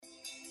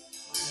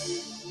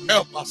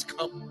Help us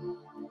come.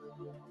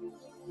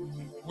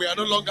 We are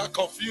no longer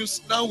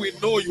confused. Now we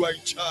know you are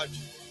in charge.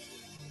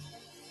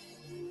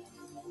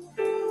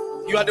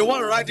 You are the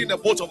one riding the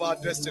boat of our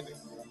destiny.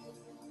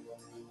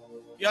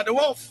 You are the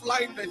one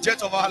flying the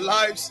jet of our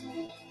lives.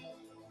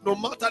 No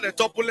matter the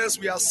turbulence,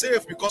 we are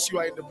safe because you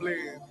are in the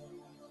plane.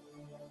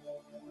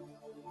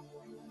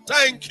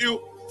 Thank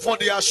you for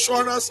the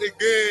assurance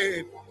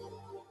again.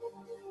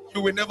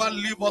 You will never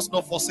leave us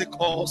nor forsake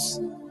us.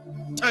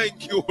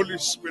 Thank you, Holy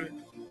Spirit.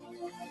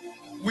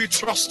 We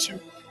trust you.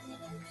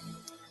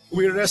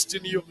 We rest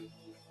in you.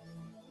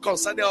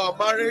 Concerning our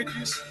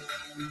marriages,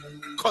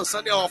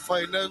 concerning our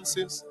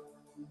finances,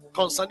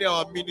 concerning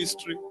our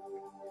ministry,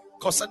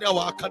 concerning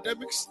our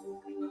academics,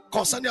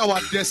 concerning our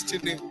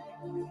destiny,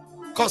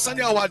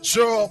 concerning our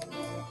job,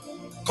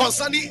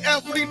 concerning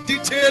every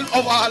detail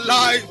of our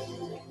life.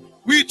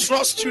 We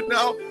trust you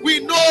now. We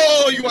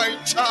know you are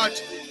in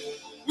charge.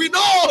 We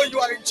know you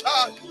are in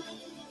charge.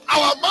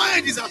 Our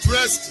mind is at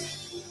rest.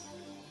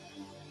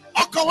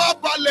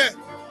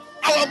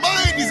 Our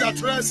mind is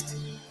at rest.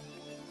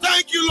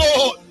 Thank you,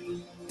 Lord.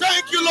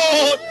 Thank you,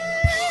 Lord.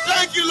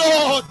 Thank you,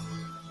 Lord.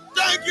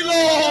 Thank you,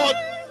 Lord.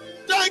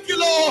 Thank you,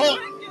 Lord.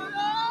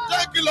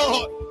 Thank you,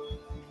 Lord.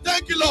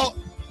 Thank you, Lord.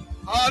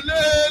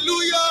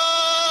 Hallelujah.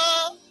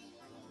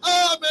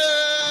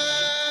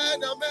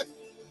 Amen. Amen.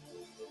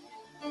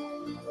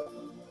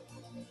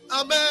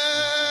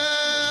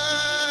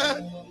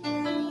 Amen.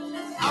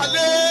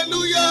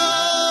 Hallelujah.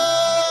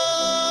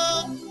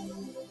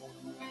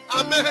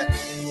 Amen.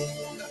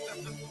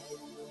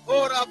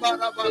 Ora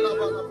bara bara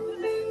bara.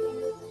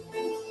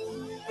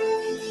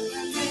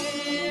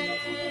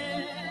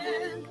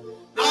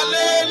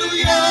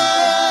 Hallelujah.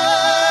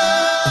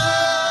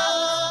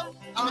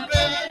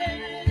 Amen.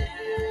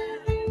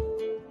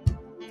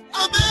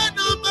 Amen.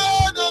 Amen.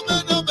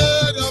 Amen.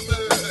 Amen.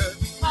 Amen.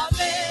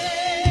 Amen.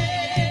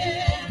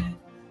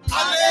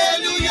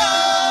 Hallelujah.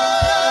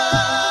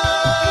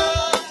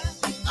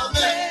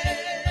 Amen.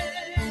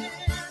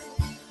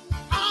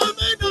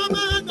 Amen.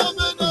 Amen.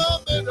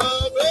 Amen.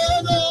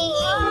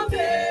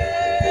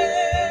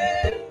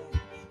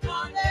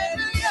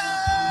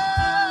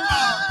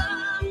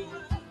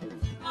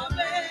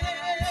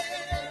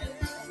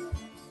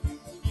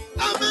 Amen.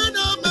 Amen. Amen.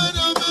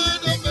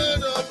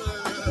 Amen.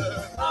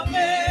 Amen.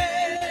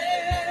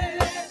 Amen.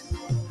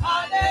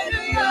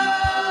 Hallelujah.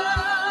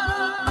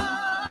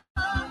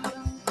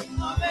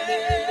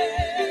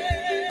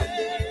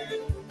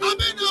 Amen.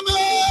 Amen.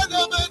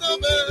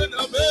 Amen. Amen.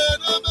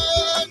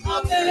 Amen.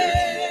 Amen.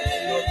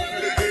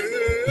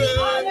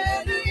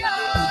 Hallelujah.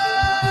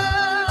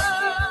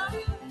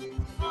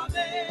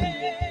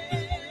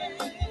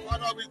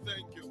 Father, we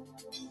thank you.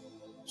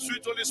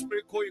 Sweet Holy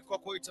Spirit,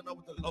 co-eternal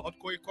with the Lord,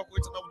 co-eternal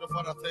with the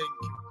Father, thank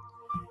you.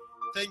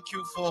 Thank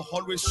you for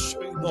always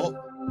showing up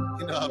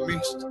in our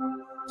midst.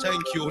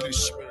 Thank you, Holy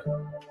Spirit.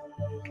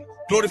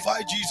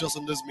 Glorify Jesus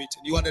in this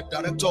meeting. You are the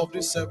director of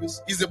this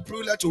service. It's a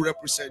privilege to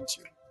represent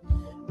you.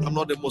 I'm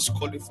not the most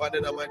qualified,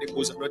 and I'm not the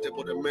most anointed,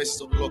 but the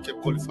mercy of the Lord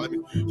can qualify me.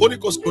 Holy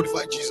Ghost,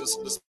 glorify Jesus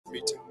in this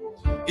meeting.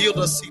 Heal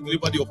the sick,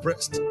 deliver the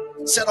oppressed.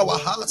 Set our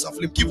hearts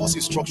aflame. Give us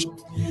instruction.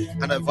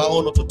 And I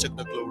vow not to take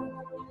the glory.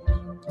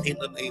 In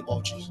the name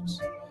of Jesus.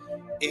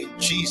 In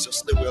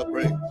Jesus' name we are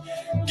praying.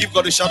 Give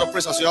God a shout of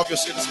praise as you have your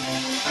seats.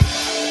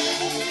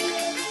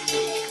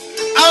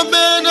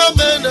 Amen,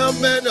 amen,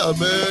 amen,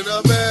 amen,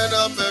 amen,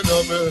 amen,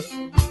 amen.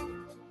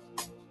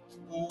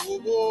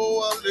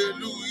 Oh,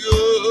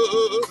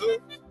 hallelujah.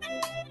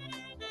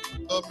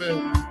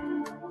 Amen.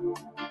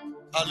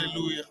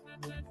 Hallelujah.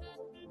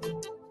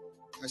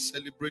 I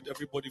celebrate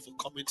everybody for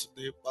coming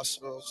today.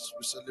 Pastors,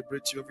 we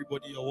celebrate you.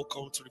 Everybody, you're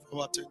welcome to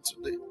Revival 10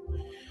 today.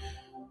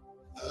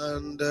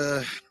 And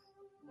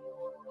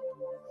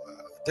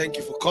thank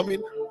you for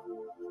coming.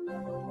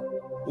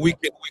 Week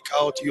in, week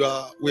out,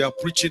 we are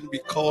preaching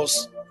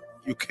because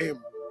you came.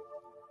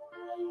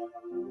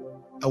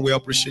 And we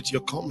appreciate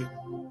your coming.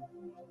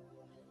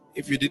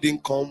 If you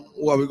didn't come,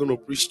 who are we going to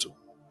preach to?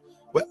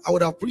 Well, I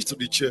would have preached to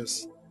the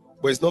chairs,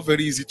 but it's not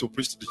very easy to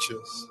preach to the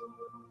chairs.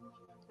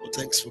 But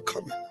thanks for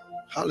coming.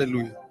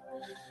 Hallelujah.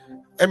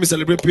 Let me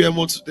celebrate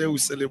PMO today. We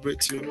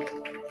celebrate you.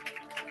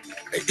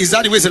 Is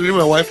that the way to celebrate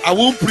my wife? I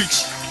won't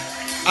preach.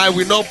 I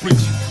will not preach.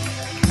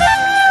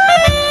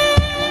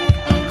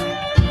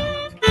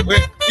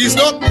 Wait, it's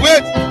not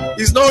real.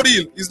 It's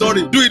not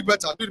real. Do it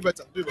better. Do it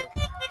better. Do it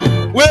better.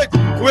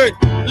 Wait.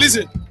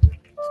 Listen.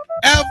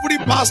 Every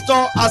pastor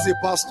has a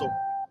pastor.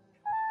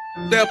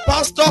 The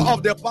pastor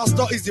of the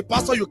pastor is the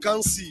pastor you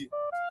can't see.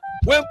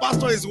 When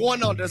pastor is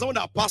one out, there's someone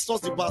that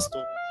pastors the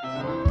pastor.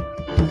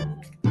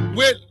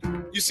 Well,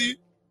 you see,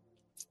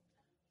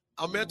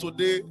 I'm here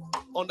today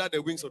under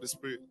the wings of the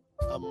Spirit.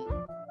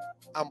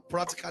 I'm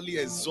practically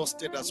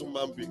exhausted as a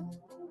human being.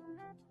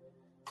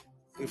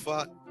 In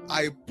fact,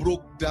 I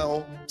broke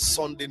down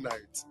Sunday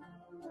night.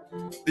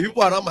 The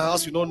people around my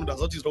house, you don't know that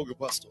what is wrong with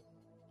pastor.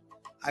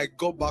 I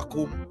got back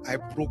home, I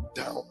broke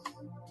down.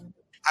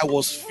 I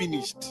was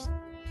finished.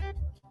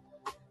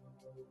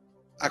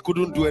 I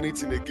couldn't do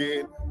anything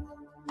again.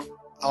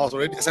 I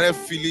started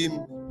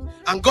feeling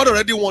And God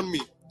already warned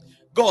me.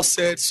 God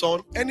said,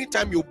 son,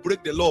 anytime you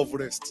break the law of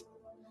rest,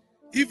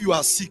 if you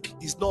are sick,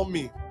 it's not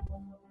me.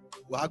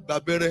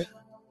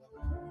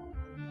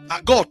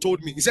 God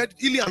told me. He said,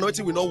 healing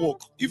anointing will not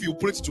work if you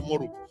pray it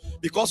tomorrow.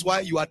 Because why?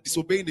 You are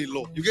disobeying the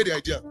law. You get the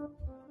idea?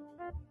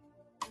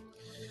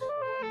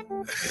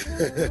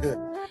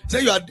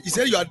 He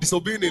said you are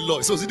disobeying the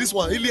law. So see this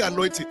one, healing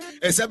anointing.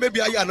 And said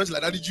maybe I anointing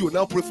like that. Did you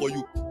now pray for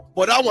you?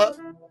 But that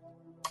one,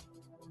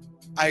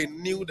 I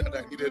knew that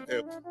I needed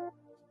help.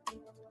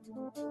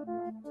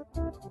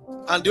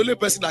 And the only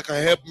person that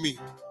can help me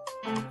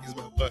is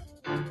my wife.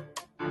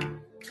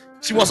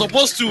 She was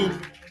supposed to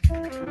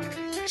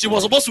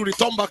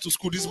return back to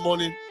school this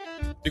morning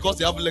because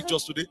they have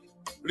lectures today.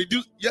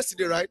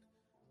 Yesterday, right?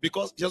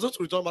 Because she was supposed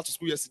to return back to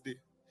school yesterday.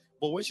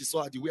 But when she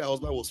saw the way her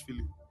husband was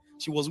feeling,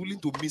 she was willing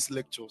to miss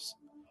lectures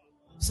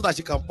so that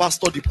she can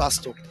pastor the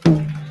pastor.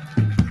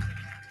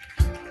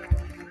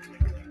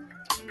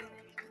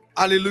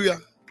 Hallelujah.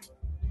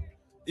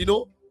 You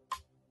know,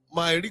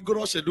 my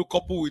rigorous schedule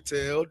coupled with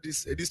all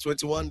this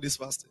 21 days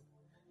fasting,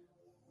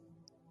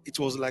 it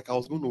was like I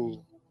was going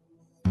to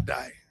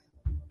die.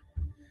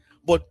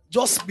 But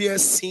just mere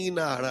seeing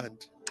her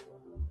around,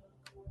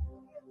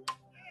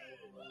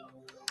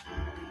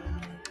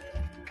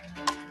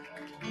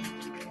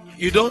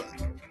 you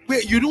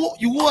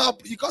won't have,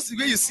 because the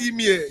way you see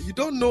me, you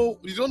don't know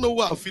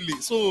what I'm feeling.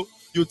 So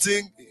you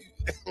think,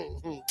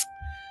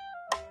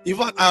 in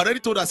fact, I already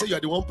told her, I said you are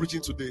the one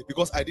preaching today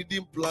because I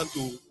didn't plan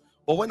to.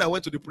 But when I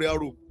went to the prayer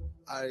room,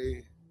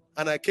 I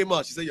came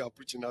out, she said you are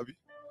preaching, Abby.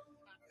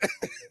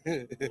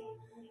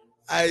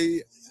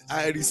 I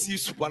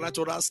received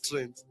supernatural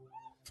strength,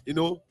 you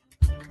know.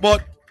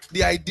 But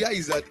the idea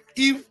is that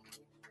if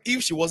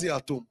she wasn't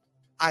at home,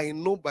 I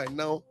know by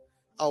now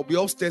I'll be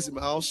upstairs in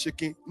my house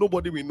shaking.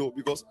 Nobody will know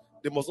because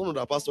they must not know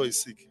that pastor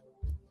is sick.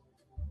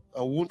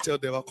 I won't tell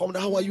them. I'll come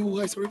down. How are you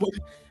guys, everybody?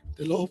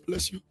 The Lord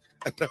bless you.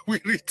 And then we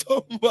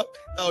return back.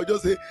 I'll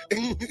just say,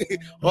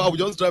 or I'll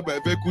just drive my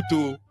vehicle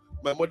to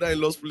my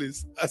mother-in-law's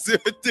place. I say,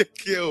 take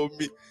care of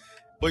me.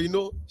 But you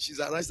know, she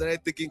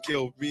started taking care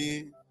of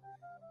me.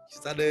 She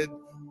started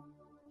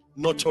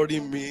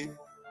nurturing me.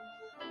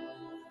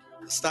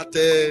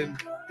 Started,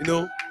 you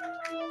know,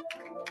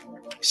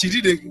 she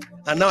did it,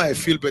 and now I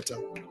feel better.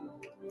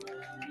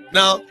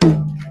 Now,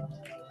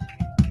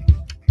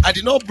 I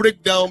did not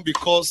break down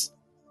because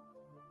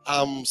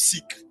I'm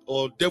sick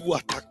or devil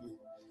attacked me.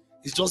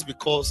 It's just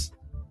because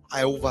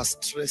I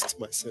overstressed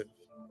myself.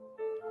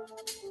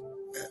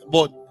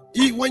 But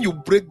when you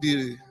break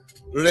the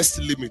rest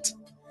limit,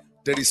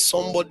 there is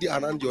somebody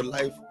around your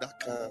life that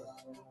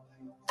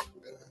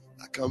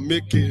can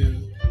make it.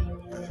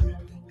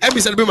 Let me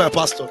celebrate my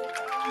pastor.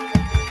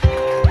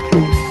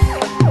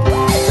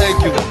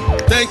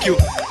 Thank you.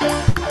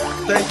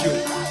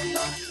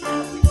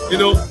 You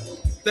know,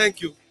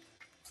 thank you.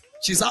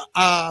 She's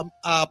a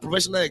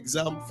professional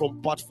exam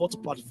from part 4 to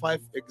part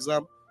 5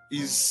 exam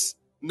is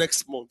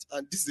next month,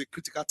 and this is a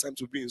critical time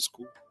to be in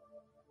school.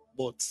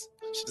 But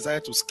she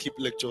decided to skip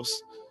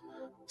lectures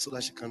so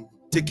that she can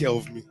take care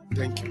of me.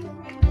 Thank you.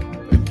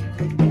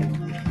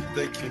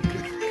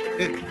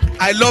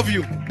 I love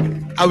you.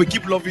 I will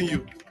keep loving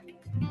you.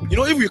 You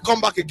know, if we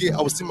come back again,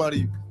 I will still marry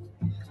you.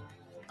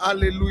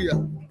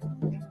 Hallelujah.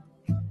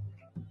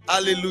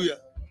 Hallelujah.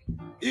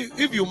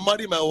 If you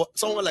marry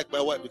someone like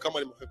my wife, you can't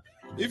marry my wife.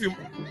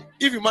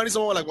 If you marry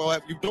someone like my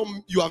wife,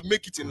 you have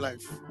make it in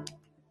life.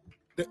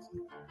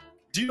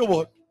 Do you know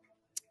what?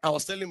 I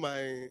was telling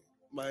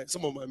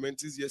some of my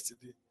mentees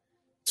yesterday,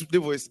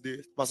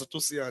 Pastor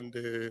Tosi and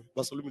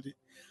Pastor Lumidi.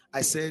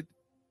 I said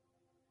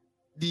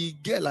the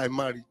girl I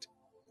married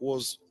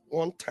was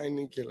one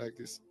tiny girl like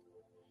this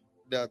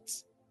that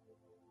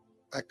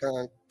I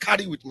can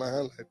carry with my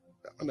hand like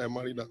that when I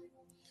married her.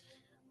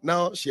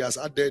 Now she has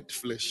added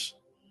flesh.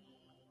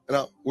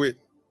 Now wait,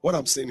 what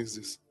I'm saying is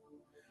this.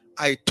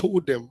 I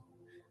told them,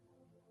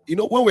 you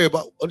know, when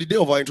on the day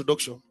of our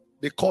introduction,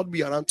 they called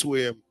me around 2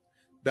 a.m.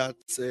 that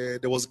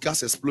there was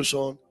gas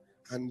explosion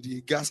and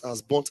the gas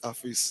has burnt her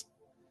face.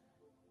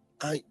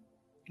 And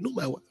you know,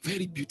 my wife,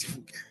 very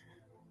beautiful girl.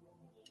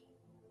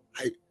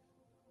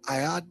 I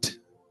had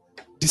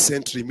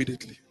dysentery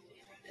immediately.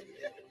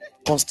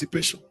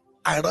 Constipation.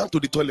 I ran to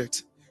the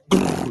toilet.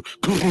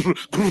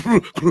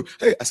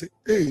 Hey, I said,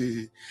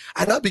 hey.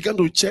 And I began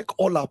to check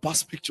all our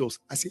past pictures.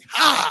 I said,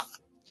 how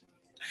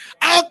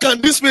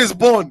can this face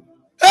burn?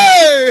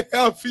 Hey,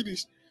 I'm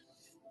finished.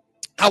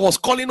 I was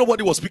calling,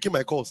 nobody was picking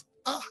my calls.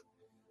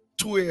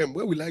 2 a.m.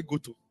 Where will I go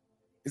to?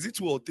 Is it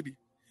 2 or 3?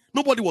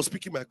 Nobody was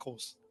picking my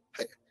calls.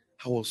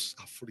 I was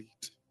afraid.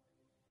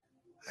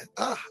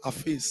 Her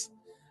face.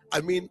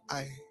 I mean,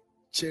 I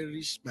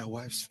cherish my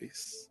wife's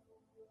face.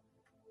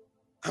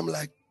 I'm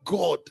like,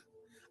 God.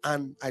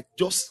 And I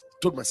just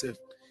told myself,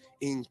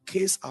 in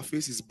case her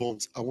face is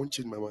burnt, I won't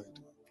change my mind.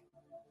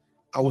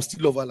 I will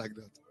still love her like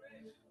that.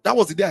 That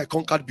was the day I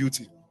conquered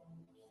beauty.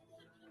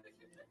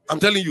 I'm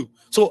telling you.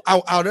 So I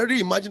already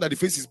imagine that the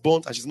face is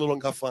burnt and she's no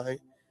longer fine.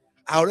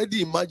 I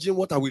already imagine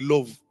what I will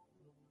love.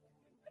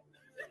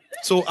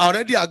 So I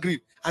already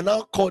agreed. I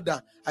now called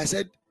her. I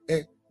said,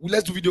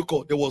 Let's do video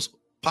call. There was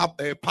pap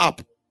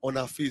on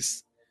her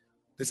face.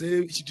 They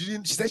say she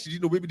said she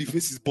didn't know, maybe the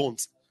face is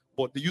burnt,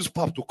 but they use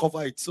pap to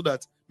cover it so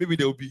that maybe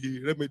there will be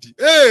a remedy.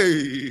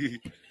 Hey!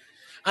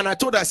 And I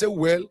told her, I said,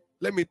 well,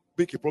 let me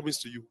make a promise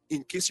to you.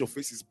 In case your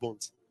face is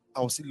burnt,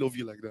 I will still love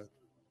you like that.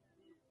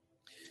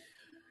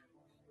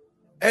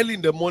 Early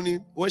in the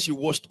morning, when she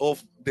washed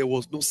off, there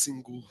was no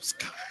single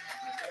scar.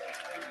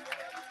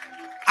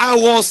 I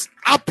was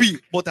happy,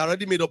 but I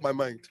already made up my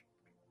mind.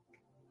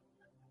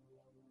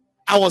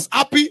 I was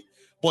happy,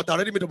 but I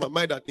already made up my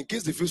mind that in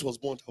case the face was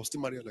burnt, I will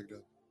still marry her like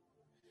that.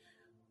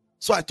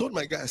 So I told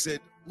my guy, I said,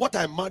 what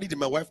I married in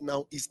my wife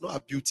now is not her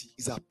beauty,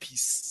 it's her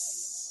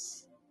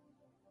peace.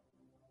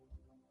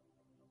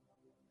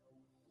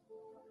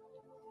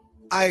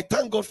 I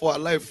thank God for her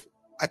life.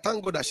 I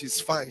thank God that she's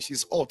fine,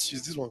 she's hot,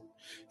 she's this one.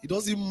 It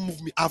doesn't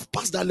move me. I've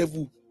passed that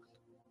level.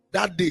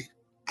 That day,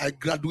 I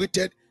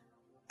graduated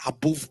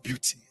above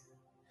beauty.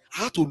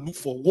 I had to look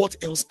for what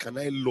else can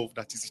I love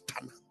that is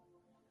eternal.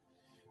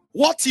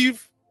 What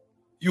if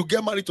you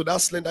get married to that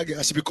slender girl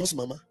and she becomes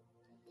mama?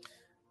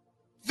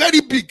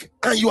 Very big,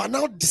 and you are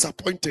now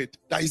disappointed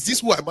that is this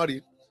who I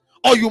married?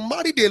 Or you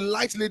married a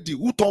light lady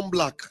who turned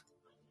black?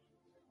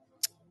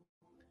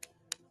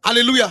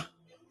 Hallelujah.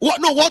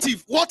 What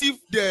if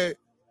the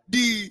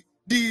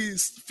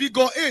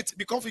figure 8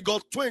 become figure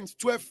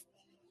 12?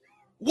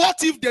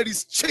 What if there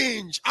is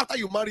change after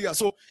you marry her?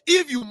 So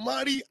if you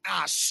marry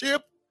her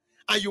shape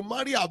and you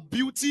marry her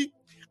beauty,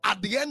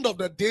 at the end of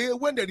the day,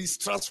 when there is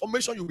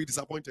transformation, you'll be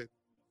disappointed.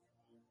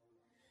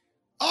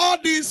 All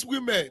these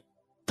women,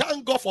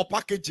 thank God for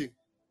packaging.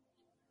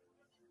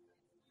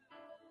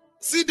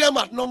 See them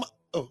at normal.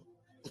 Oh.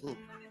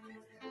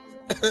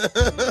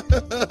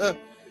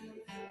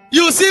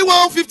 You see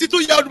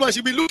 152-year-old man,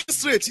 she be looking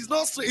straight. She's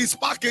not straight, it's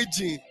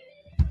packaging.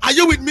 Are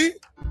you with me?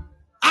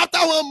 After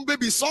one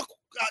baby suck,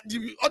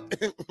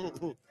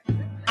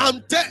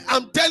 I'm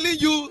telling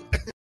you,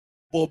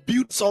 but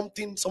build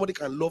something somebody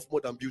can love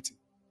more than beauty.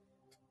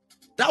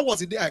 That was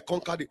the day I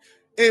conquered it.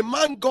 A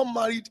man got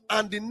married,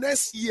 and the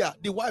next year,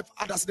 the wife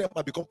had accident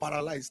and become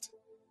paralyzed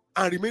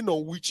and remain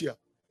on wheelchair.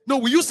 No,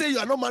 will you say you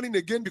are not marrying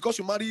again because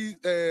you marry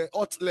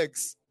hot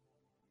legs?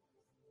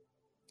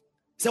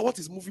 Say, what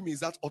is moving me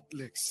is that hot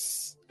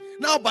legs.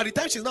 Now, by the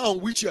time she's now on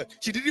wheelchair,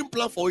 she didn't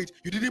plan for it.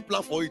 You didn't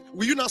plan for it.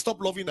 Will you not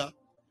stop loving her?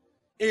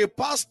 A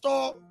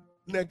pastor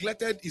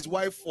neglected his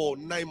wife for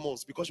 9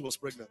 months because she was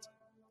pregnant.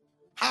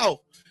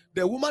 How?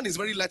 The woman is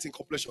very light in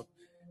complexion.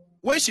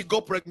 When she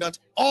got pregnant,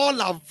 all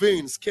her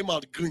veins came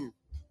out green.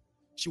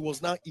 She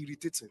was now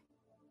irritating.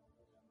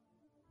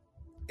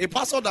 A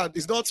pastor that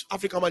is not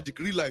African magic,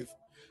 real life.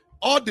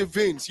 All the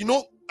veins,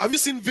 have you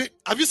seen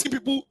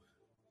people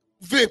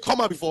vein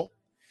come out before?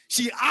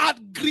 She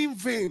had green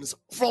veins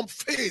from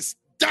face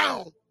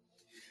down.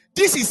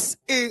 This is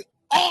a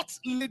hot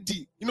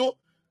lady,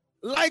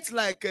 light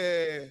like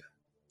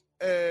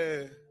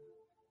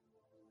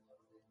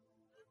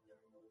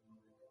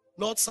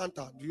not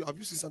Santa. Have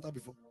you seen Santa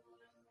before?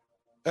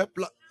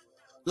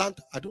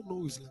 Lanta. I don't know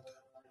who is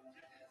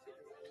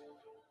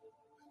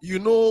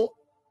Lanta.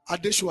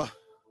 Adeshua.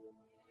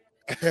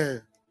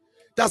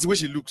 That's the way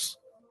she looks.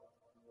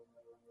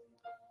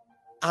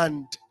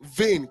 And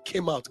vein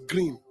came out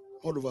green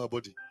all over her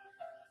body.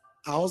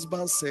 Her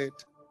husband said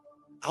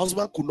her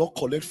husband could not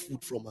collect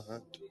food from her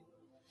hand.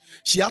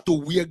 She had to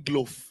wear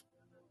glove.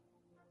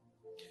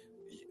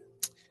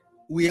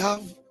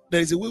 There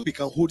is a way we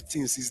can hold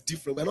things. It's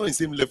different. We're not on the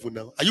same level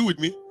now. Are you with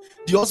me?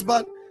 The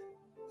husband,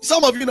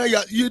 some of you now,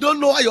 you don't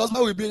know how your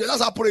husband will be.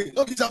 That's how praying.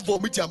 Don't just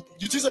vomit.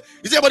 You see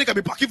anybody can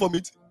be packing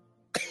vomit?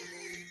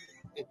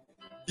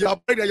 You are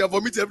praying and you are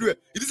vomiting everywhere.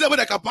 Is this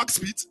anybody that can pack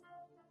spit?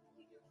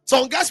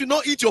 Some guys will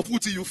not eat your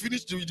food till you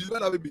finish. You deliver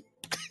that baby.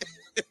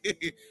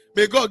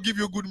 May God give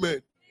you good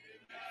men.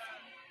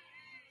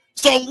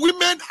 Some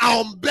women are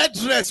on bed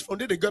rest from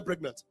the day they get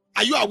pregnant.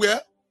 Are you aware?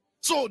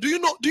 So do you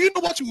know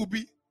what you will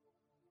be?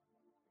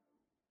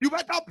 You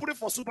better pray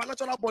for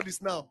supernatural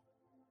bodies now.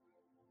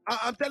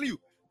 I'm telling you,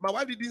 my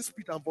wife didn't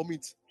spit and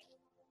vomit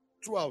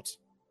throughout.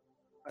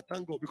 I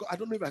thank God, because I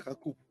don't know if I can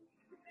cook.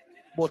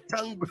 But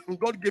thank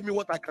God gave me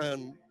what I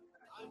can.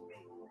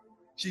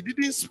 She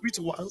didn't spit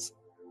once.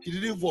 She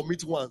didn't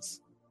vomit once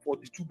for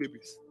the 2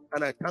 babies.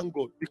 And I thank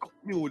God, because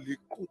me only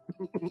cook.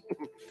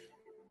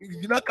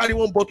 You not carry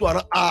one bottle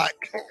around.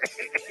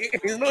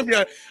 It's not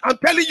here. I'm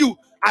telling you,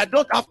 I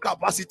don't have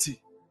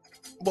capacity.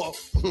 But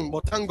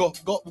thank God.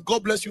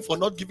 God bless you for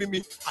not giving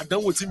me. I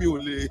don't want me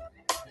only.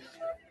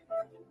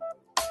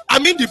 I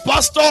mean, the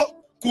pastor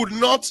could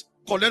not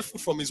collect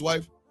food from his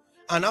wife.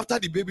 And after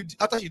she delivered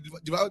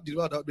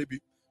that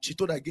baby, she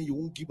told her again, you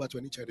won't give her to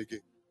any child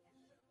again.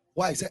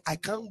 Why? I said, I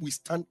can't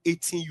withstand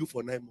eating you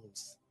for 9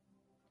 months.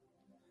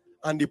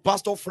 And the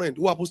pastor friend,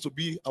 who happens to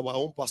be our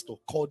own pastor,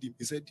 called him.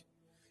 He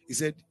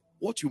said,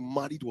 what you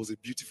married was a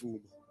beautiful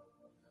woman,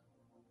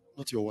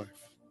 not your wife.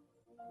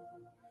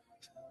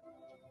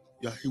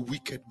 You are a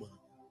wicked man.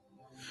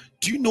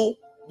 Do you know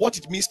what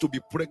it means to be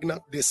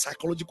pregnant? The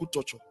psychological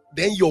torture.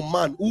 Then your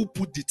man who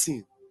put the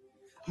thing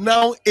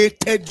now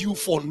hated you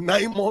for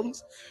 9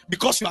 months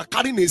because you are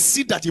carrying a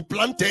seed that he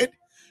planted.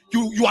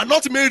 You are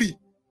not Mary.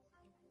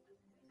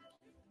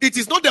 It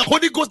is not the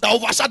Holy Ghost that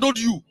overshadowed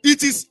you.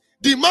 It is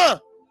the man.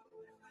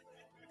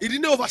 He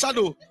didn't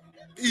overshadow.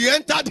 He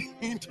entered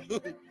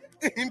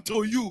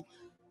into you.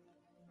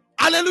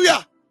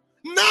 Hallelujah.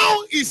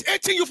 Now he's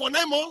hating you for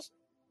 9 months.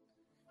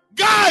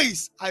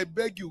 Guys, I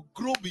beg you,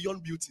 grow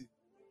beyond beauty.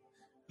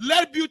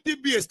 Let beauty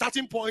be a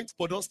starting point,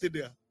 but don't stay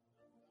there.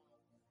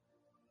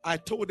 I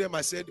told them,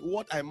 I said,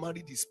 what I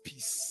married is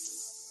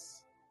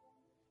peace.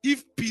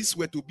 If peace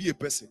were to be a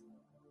person,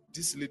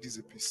 this lady is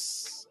a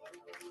peace.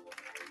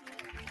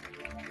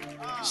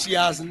 She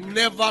has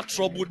never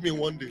troubled me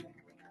one day.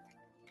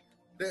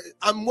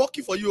 I'm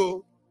working for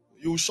you.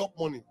 You will shop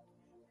money.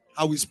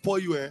 I will spoil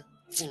you.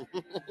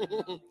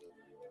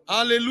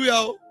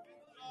 Hallelujah.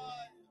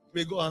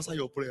 May God answer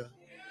your prayer.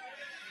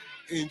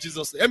 In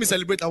Jesus' name. Let me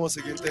celebrate that once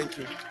again. Thank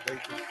you.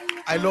 Thank you.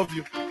 I love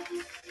you.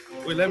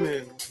 Wait, let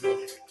me.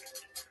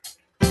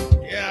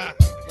 Yeah.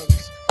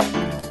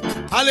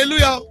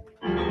 Hallelujah.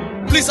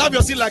 Please have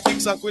your seat like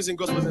kings and queens in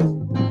God's presence.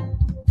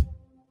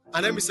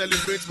 And let me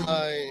celebrate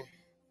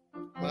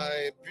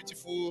my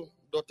beautiful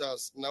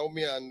daughters,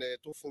 Naomi and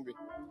Tofumi.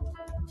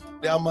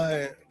 They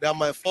are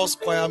my first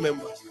choir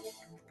members.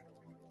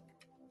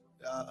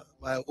 They are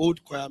my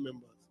old choir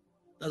members.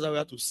 That's why we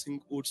have to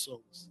sing old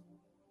songs.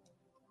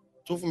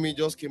 Tofumi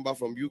just came back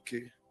from UK.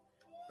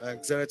 I'm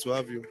excited to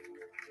have you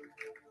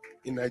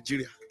in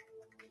Nigeria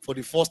for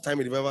the first time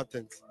in the November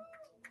 10th.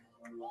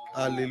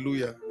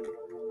 Hallelujah.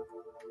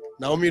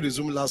 Naomi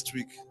resumed last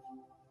week.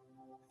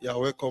 Yeah,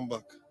 welcome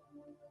back.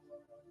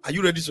 Are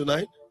you ready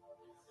tonight?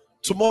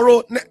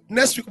 Tomorrow,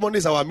 next week, Monday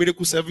is our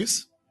miracle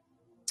service.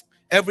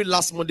 Every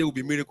last Monday will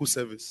be miracle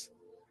service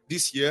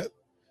this year.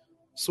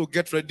 So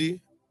get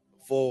ready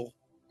for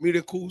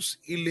miracles,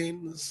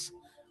 healings.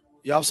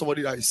 You have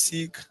somebody that is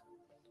sick,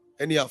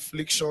 any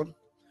affliction.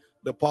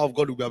 The power of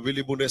God will be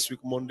available next week,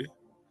 Monday,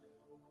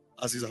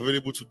 as is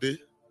available today,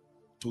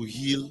 to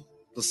heal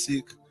the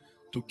sick,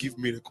 to give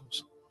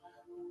miracles.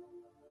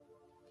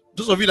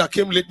 Those of you that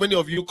came late, many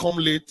of you come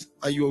late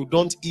and you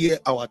don't hear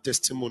our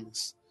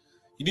testimonies.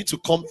 You need to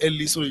come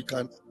early so you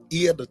can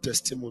hear the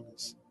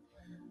testimonies.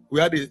 We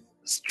had a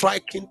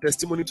striking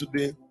testimony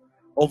today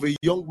of a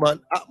young man.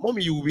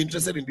 Mommy, you will be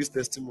interested in this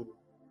testimony.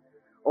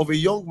 Of a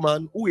young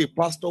man who a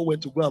pastor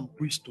went to go and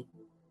preach to.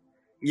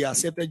 He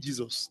accepted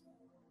Jesus.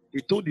 He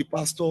told the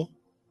pastor,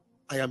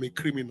 I am a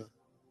criminal.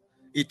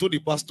 He told the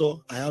pastor,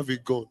 I have a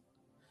gun.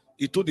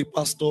 He told the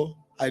pastor,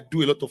 I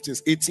do a lot of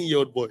things.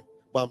 18-year-old boy,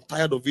 but I'm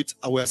tired of it.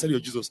 I will accept your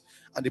Jesus.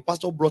 And the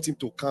pastor brought him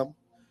to camp,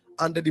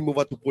 handed him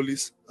over to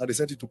police, and they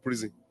sent him to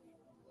prison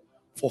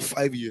for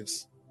 5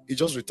 years. He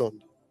just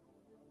returned.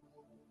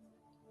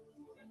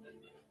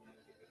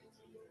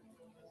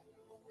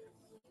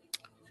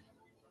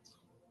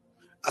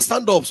 I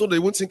stand up so they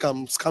won't think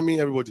I'm scamming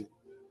everybody.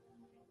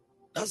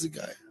 That's the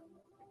guy.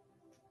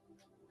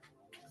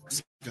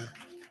 That's the guy.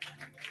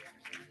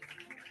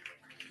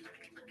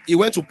 He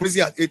went to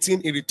prison at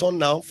 18. He returned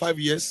now. 5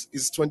 years.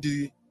 He's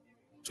 23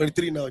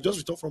 now. He just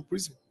returned from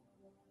prison.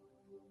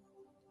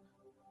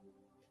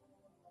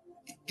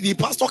 The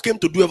pastor came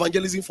to do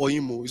evangelism for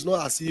him. It's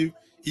not as if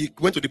he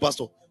went to the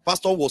pastor.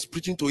 Pastor was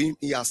preaching to him.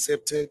 He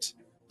accepted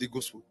the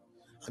gospel.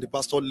 And the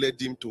pastor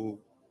led him to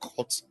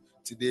court.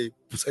 Today,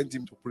 sent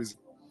him to prison.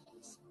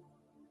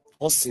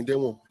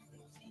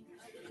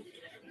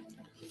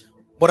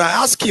 But I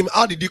asked him,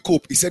 how did he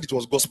cope? He said it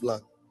was God's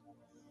plan.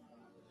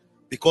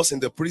 Because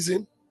in the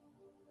prison,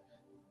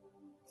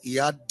 he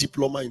had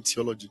diploma in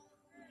theology.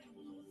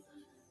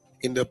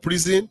 In the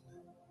prison,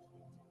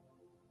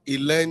 he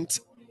learned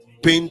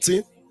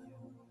painting.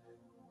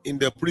 In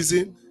the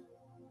prison,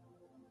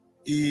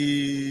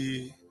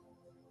 he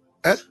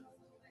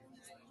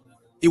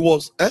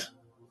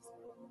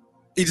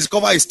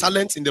discovered his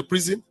talent in the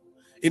prison.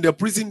 In the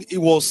prison,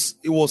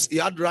 he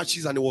had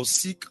rashes and he was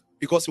sick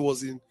because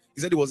he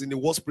said he was in the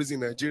worst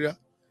prison in Nigeria.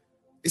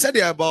 He said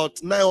there are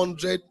about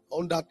 900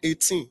 under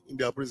 18 in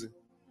their prison.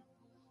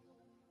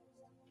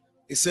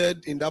 He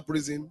said in that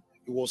prison,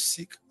 he was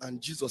sick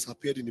and Jesus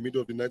appeared in the middle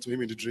of the night to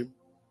him in the dream.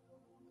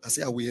 I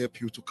said, I will help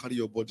you to carry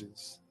your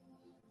burdens.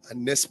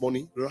 And next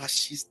morning,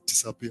 rashes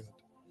disappeared.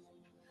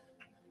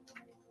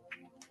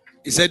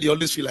 He said he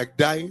always feel like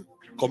dying,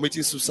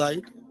 committing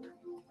suicide.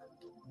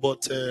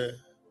 But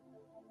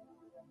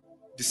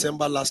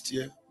December last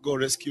year,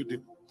 God rescued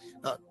him.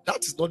 Now,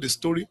 that is not the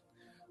story.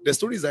 The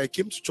story is that I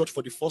came to church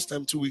for the first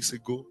time 2 weeks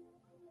ago.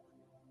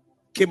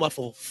 Came out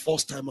for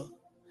first timer.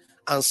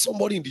 And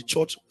somebody in the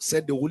church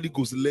said the Holy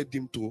Ghost led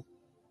him to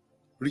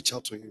reach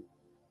out to him.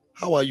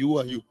 How are you? Who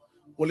are you?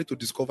 Only to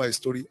discover his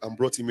story and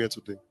brought him here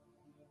today.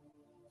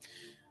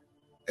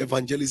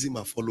 Evangelism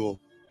and follow-up.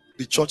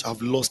 The church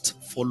have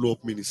lost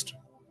follow-up ministry.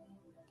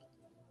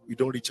 We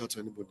don't reach out to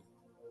anybody.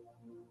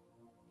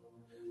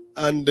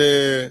 And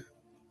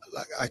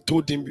like I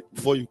told him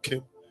before you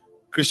came,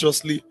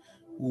 graciously,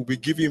 we'll be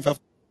giving him 5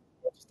 to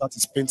start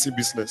his painting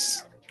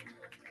business.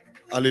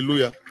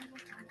 Hallelujah.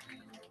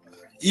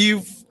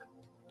 If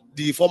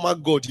the former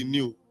God he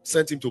knew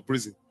sent him to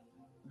prison.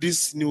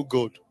 This new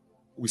God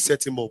will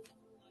set him up.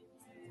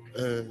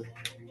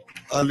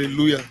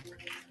 Hallelujah.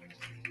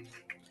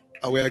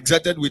 And we're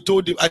excited.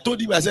 I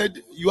told him, I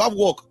said, you have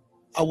work.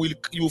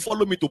 You will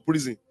follow me to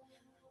prison.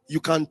 You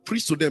can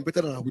preach to them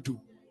better than I will do.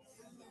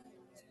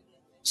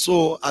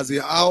 So as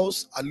a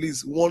house, at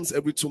least once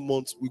every 2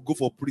 months, we go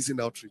for prison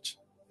outreach.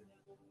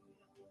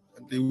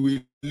 And they will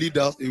lead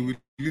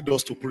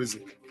us to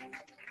prison.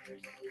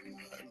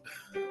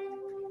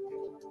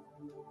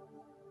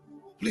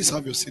 Please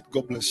have your seat.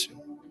 God bless you.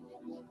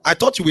 I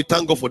thought you would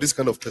thank God for this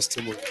kind of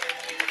testimony.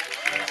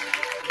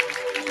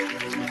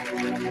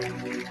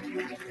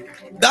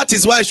 That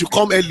is why I should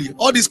come early.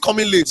 All this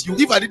coming late.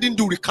 If I didn't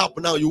do recap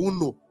now, you won't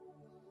know.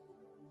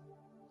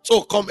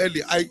 So come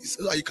early.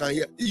 So that you can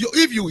hear.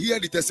 If you hear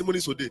the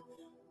testimonies today,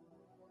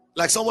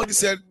 like somebody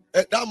said,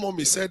 that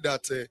mommy said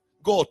that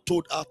God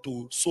told her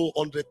to sow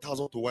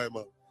 100,000 to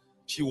Weimar.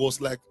 She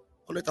was like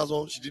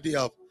 100,000. She didn't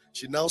have.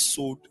 She now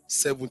sold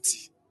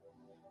 70,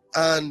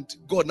 and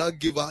God now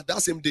gave her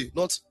that same day.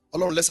 Not a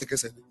lot less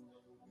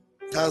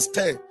times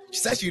 10. She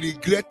said she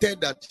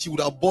regretted that she would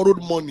have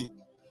borrowed money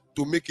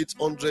to make it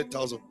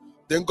 100,000.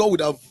 Then God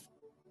would have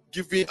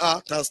given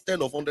her times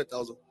 10 of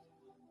 100,000.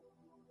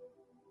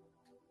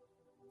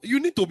 You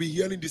need to be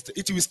hearing this.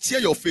 It will steer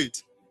your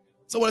faith.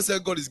 Someone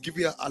said God is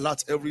giving her a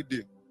lot every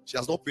day. She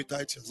has not paid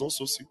tithe. She has not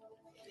sowed seed.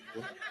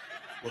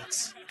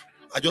 But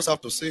I just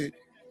have to say,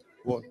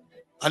 well,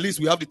 at least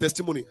we have the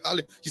testimony.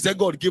 She said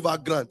God gave her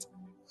grant.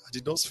 I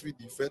did not feel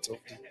the effect of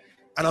it.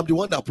 And I'm the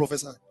one that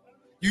prophesied.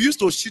 You used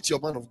to cheat your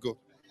man of God.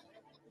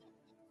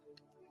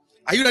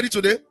 Are you ready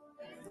today?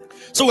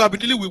 So we have been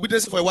dealing with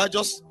witnesses for a while,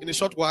 just in a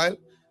short while,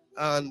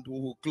 and we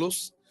will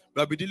close. We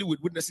have been dealing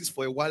with witnesses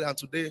for a while, and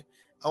today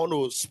I want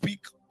to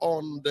speak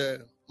on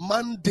the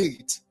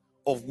mandate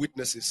of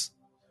witnesses.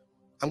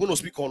 I'm going to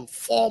speak on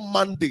 4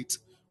 mandates.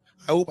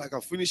 I hope I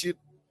can finish it.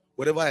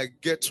 Whatever I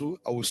get to,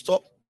 I will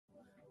stop.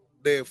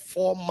 The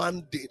 4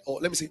 mandates, or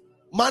let me say,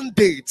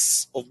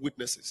 mandates of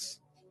witnesses.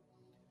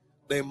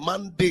 The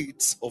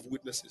mandates of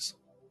witnesses.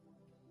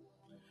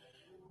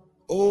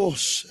 Oh,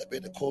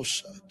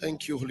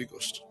 thank you, Holy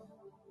Ghost.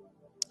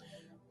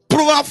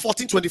 Proverbs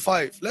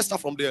 14:25. Let's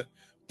start from there.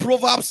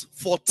 Proverbs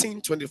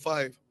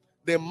 14:25.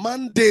 The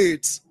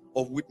mandates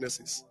of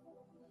witnesses.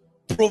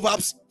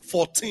 Proverbs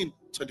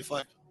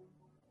 14:25.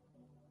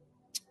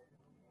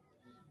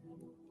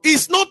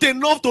 It's not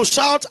enough to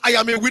shout, I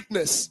am a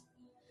witness.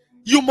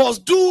 You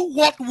must do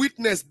what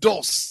witness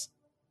does.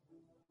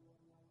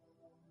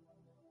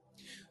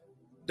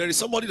 There is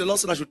somebody the Lord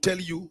said I should tell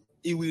you,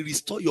 He will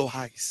restore your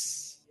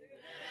eyes.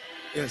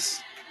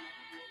 Yes.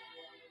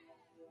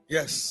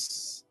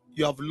 Yes.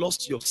 You have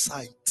lost your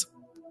sight.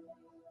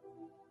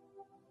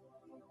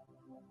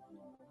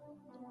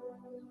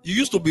 You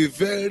used to be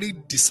very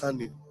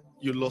discerning.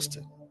 You lost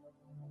it.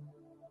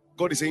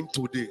 God is saying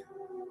today,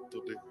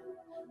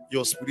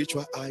 your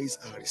spiritual eyes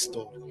are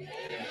restored.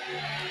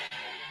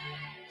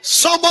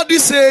 Somebody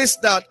says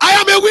that I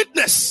am a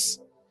witness,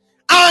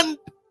 and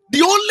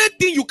the only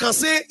thing you can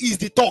say is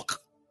the talk.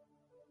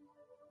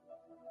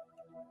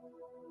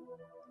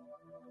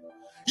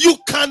 You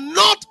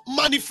cannot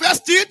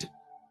manifest it.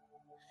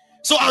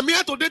 So I'm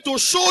here today to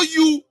show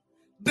you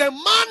the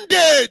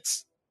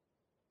mandate.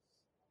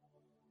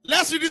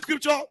 Let's read the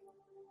scripture.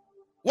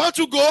 Want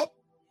to go?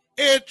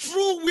 A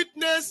true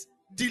witness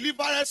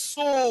delivers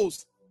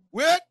souls.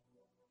 Wait.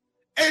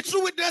 A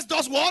true witness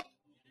does what?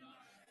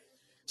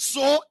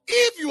 So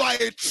if you are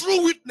a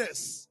true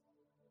witness,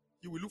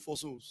 you will look for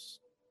souls.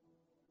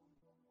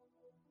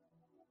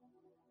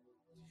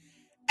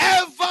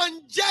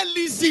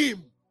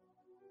 Evangelism,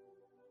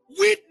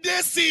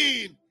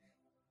 witnessing,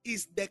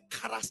 is the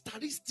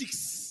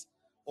characteristics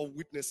of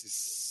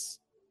witnesses.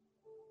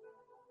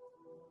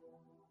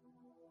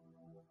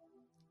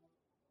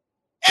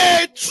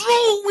 A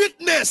true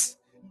witness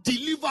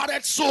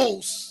delivered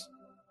souls.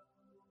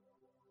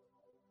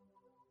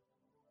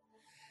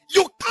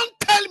 You can't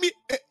tell me.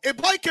 A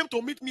boy came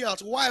to meet me at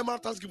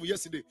YMR Thanksgiving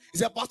yesterday. He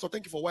said, Pastor,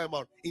 thank you for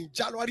YMR. In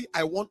January,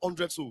 I won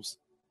 100 souls.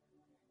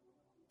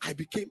 I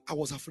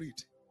was afraid.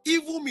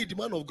 Even me, the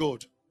man of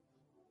God.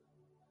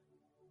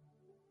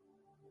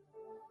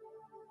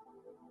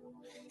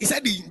 He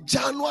said, in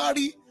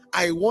January,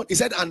 I won. He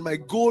said, and my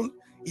goal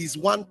is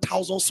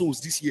 1,000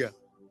 souls this year.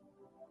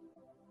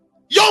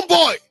 Young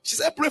boy. She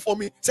said, pray for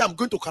me. He said, I'm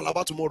going to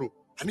Calabar tomorrow.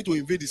 I need to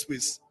invade this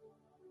place.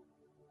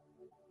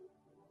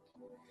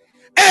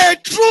 A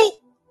true,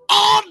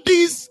 all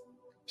these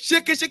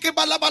shake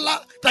bala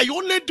bala that you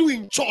only do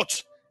in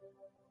church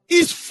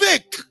is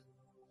fake.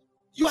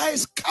 You are a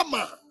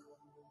scammer.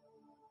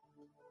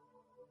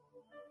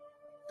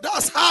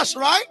 That's harsh,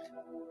 right?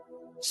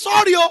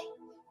 Sorry.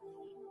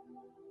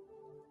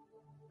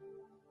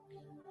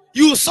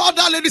 You saw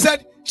that lady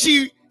said,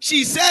 she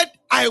said,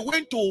 I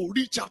went to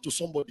reach out to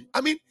somebody. I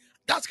mean,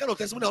 that's kind of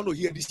testimony I want to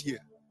hear this year.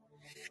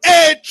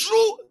 A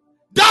true,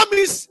 that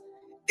means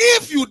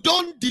if you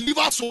don't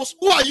deliver souls,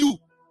 who are you?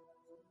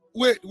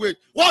 Wait.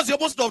 What's the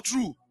opposite of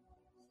true?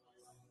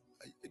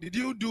 Did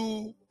you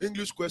do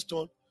English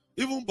question?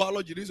 Even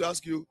biology needs to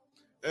ask you,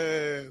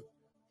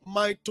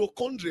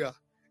 mitochondria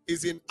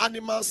is in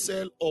animal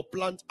cell or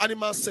plant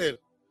animal cell.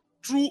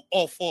 True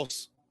or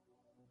false?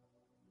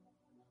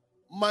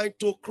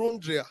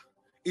 Mitochondria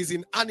is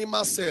in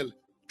animal cell.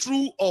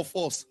 True or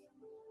false?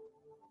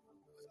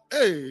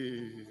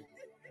 Hey.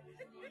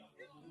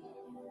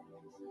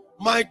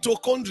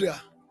 Mitochondria.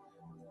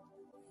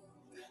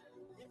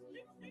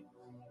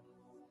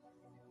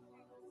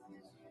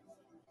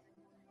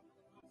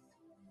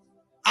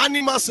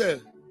 Animal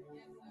cell.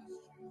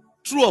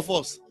 True or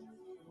false?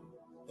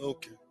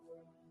 Okay.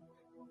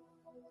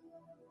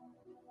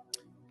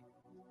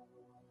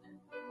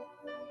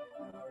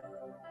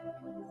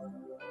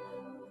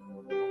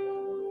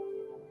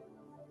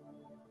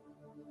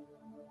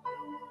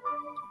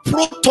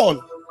 Proton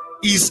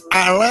is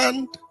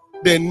around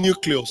the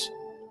nucleus.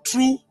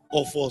 True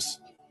or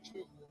false?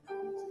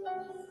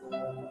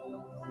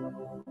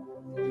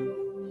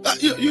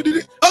 You did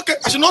it. Okay,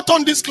 I should not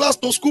turn this class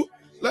to school.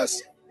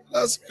 Let's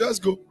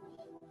go.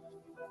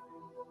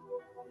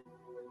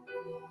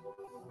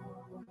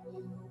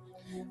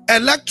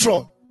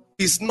 Electron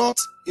is not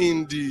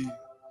in the.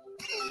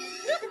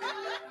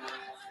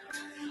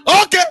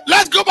 Okay,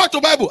 let's go back to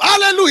Bible.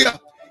 Hallelujah.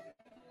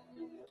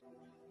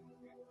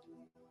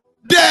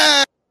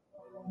 The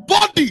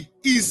body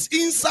is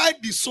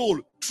inside the soul.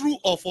 True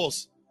or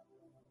false?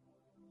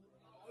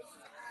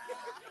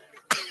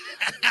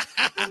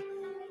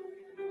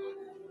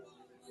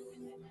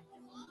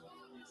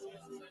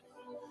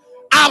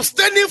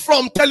 Abstaining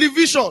from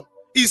television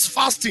is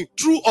fasting.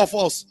 True or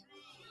false?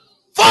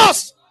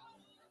 False.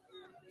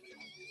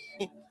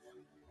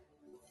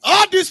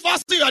 All this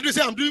fasting you are doing,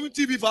 say I'm doing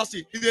TV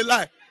fasting, is a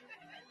lie.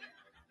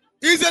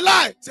 It's a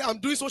lie. Say I'm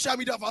doing social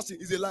media fasting,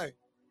 is a lie.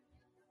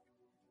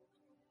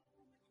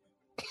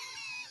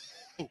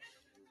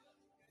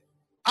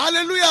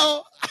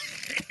 Hallelujah.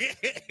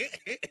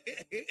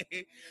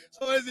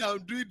 So I say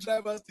I'm doing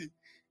dry fasting.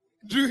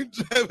 Doing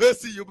dry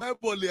fasting, you buy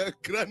bole and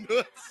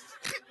granules.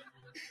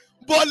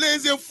 Bole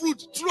is a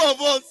fruit. True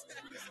of us.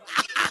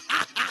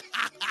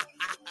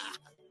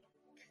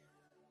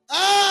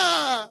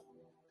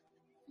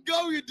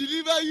 God will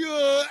deliver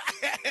you.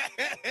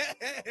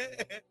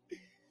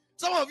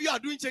 Some of you are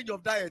doing change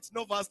of diet,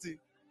 no fasting.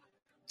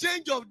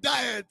 Change of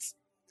diet.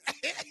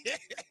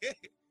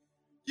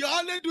 You're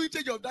only doing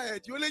change of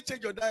diet. You only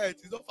change your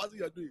diet. It's not fasting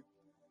you're doing.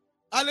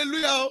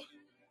 Hallelujah.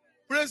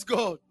 Praise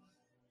God.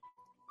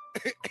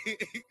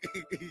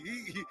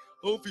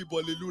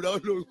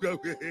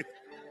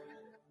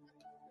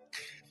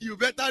 You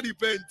better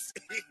repent.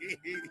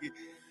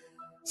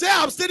 Say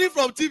I'm studying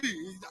from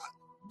TV.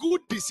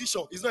 Good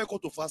decision is not equal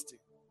to fasting.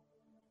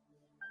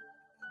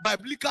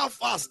 Biblical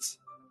fast,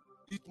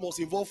 it must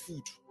involve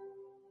food.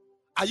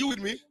 Are you with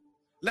me?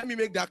 Let me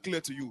make that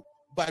clear to you.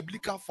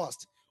 Biblical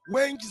fast.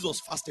 When Jesus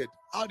fasted,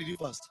 how did he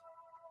fast?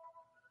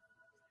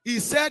 He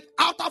said,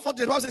 after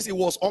 40 days, it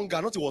was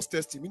hunger, not it was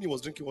thirsty, meaning he was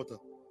drinking water.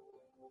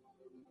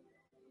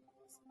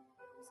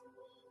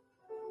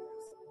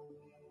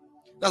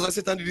 That's why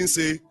Satan didn't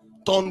say,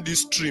 turn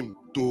this stream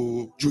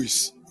to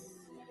juice.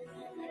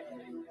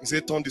 He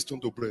said, turn this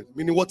stone to bread.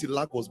 Meaning what he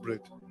lacked was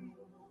bread.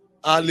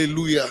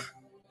 Hallelujah.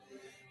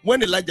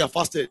 When Elijah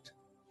fasted,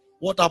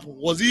 what happened?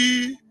 What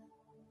did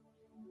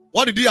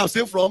he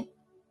abstain from?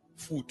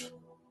 Food.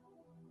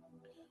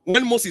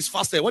 When Moses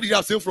fasted, what did he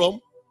abstain from?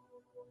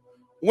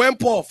 When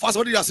Paul fasted,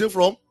 what did he abstain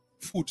from?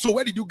 Food. So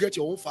where did you get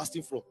your own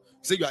fasting from?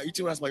 You say you are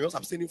eating rice, but you're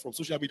abstaining from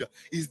social media.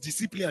 It's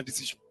discipline and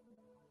decision.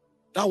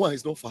 That one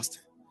is not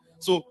fasting.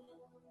 So,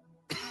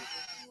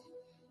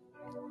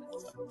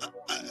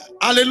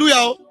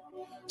 hallelujah.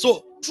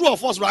 So, true or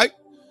false, right?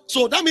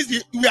 So that means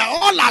we are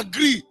all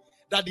agree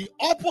that the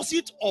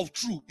opposite of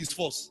true is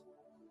false.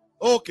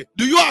 Okay.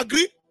 Do you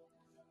agree?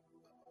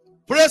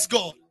 Praise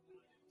God.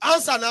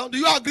 Answer now. Do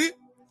you agree?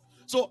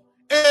 So,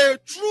 a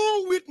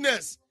true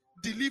witness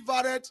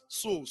delivered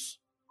souls.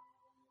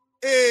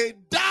 A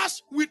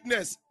dash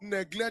witness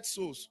neglects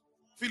souls.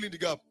 Fill in the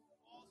gap.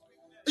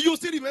 You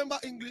still remember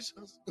English?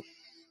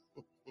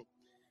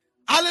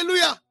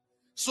 Hallelujah.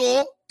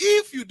 So,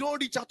 if you don't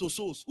reach out to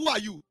souls, who are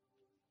you?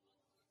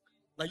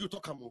 Now you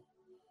talk more.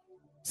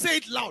 Say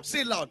it loud.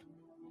 Say it loud.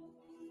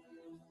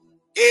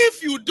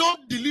 If you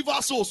don't deliver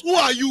souls, who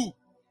are you?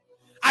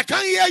 I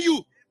can't hear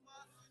you.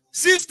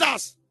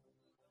 Sisters,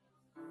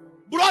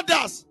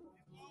 brothers,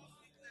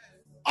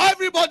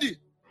 everybody.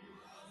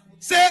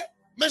 Say,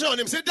 mention your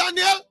name. Say,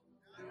 Daniel,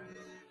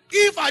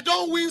 if I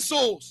don't win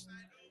souls,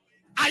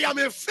 I am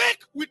a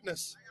fake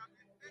witness.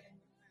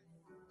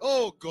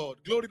 Oh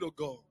God, glory to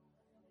God.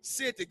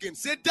 Say it again.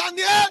 Say,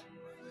 Daniel.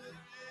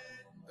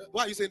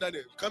 Why are you saying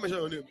Daniel? Can't mention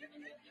your name.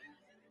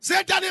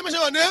 Say, Daniel,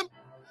 mention your name.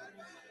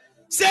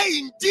 Say,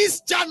 in this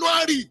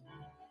January,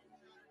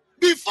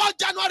 before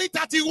January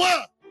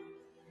 31,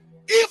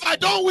 if I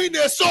don't win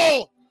a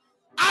soul,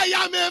 I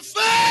am a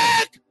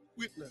fake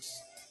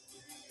witness.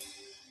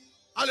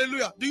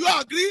 Hallelujah. Do you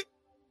agree?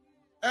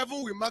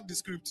 Heaven will mark the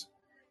script.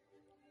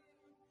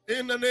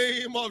 In the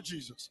name of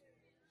Jesus.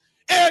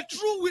 A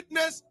true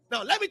witness.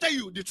 Now, let me tell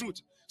you the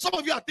truth. Some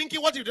of you are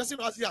thinking, what if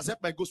doesn't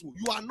accept my gospel?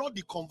 You are not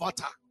the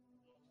converter.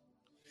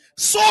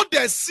 Sow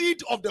the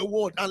seed of the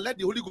word and let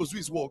the Holy Ghost do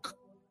his work.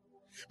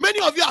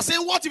 Many of you are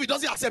saying, what if he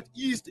doesn't accept?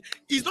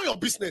 It's not your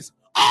business.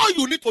 All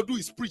you need to do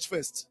is preach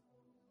first.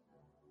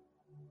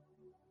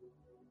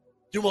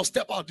 You must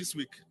step out this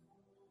week.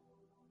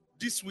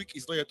 This week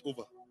is not yet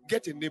over.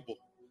 Get a neighbor.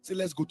 Say,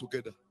 let's go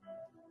together.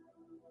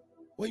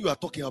 When you are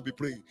talking, I'll be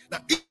praying. Now,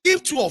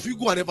 if two of you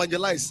go and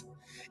evangelize,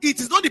 it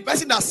is not the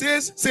person that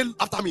says, say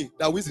after me,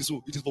 that wins the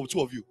soul. It is for two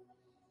of you.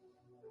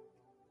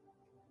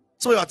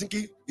 Some of you are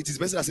thinking, it is the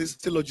person that says,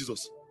 say Lord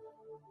Jesus.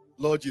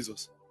 Lord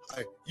Jesus.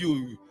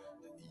 You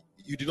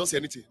did not say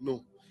anything.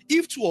 No.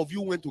 If two of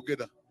you went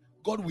together,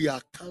 God will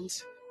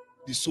account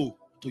the soul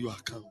to your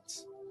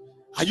account.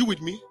 Are you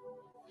with me?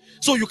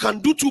 So you can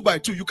do 2 by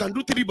 2. You can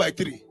do 3 by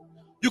 3.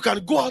 You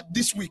can go out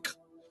this week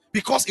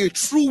because a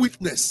true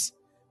witness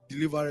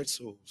delivered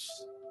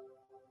souls.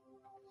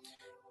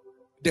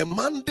 The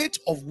mandate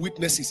of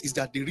witnesses is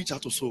that they reach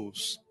out to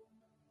souls.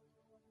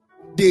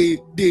 They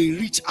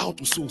reach out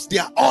to souls. They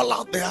are all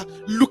out there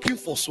looking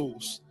for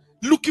souls,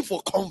 looking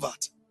for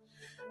convert.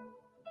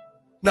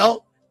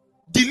 Now,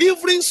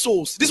 delivering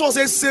souls. This one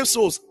says save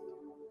souls.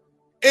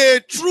 A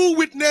true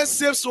witness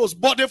saves souls.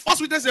 But the first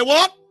witness say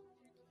what?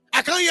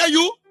 I can't hear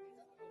you.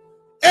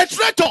 A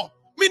traitor.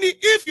 Meaning,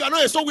 if you are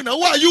not a soul winner,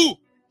 who are you?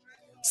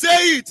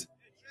 Say it.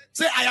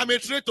 Say, I am a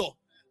traitor.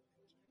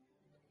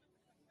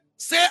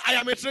 Say, I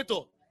am a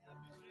traitor.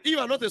 If you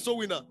are not a soul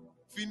winner,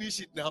 finish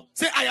it now.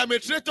 Say, I am a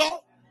traitor.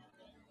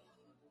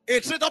 A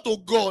traitor to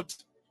God.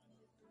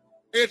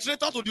 A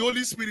traitor to the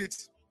Holy Spirit.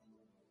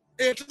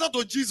 A traitor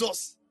to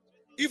Jesus.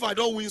 If I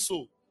don't win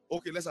soul.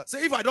 Okay, let's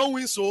say, if I don't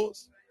win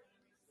souls,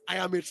 I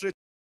am a traitor.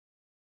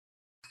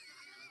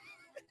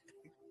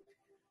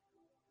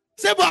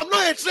 Say, but I'm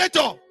not a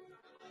traitor.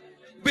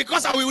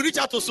 Because I will reach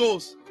out to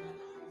souls.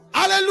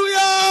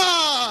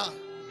 Hallelujah.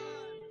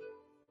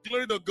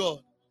 Glory to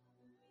God.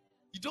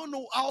 You don't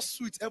know how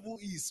sweet heaven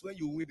is when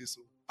you win a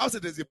soul. I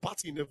said there's a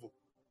party in heaven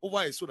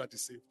over a soul that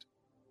is saved.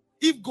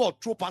 If God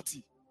throw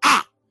party,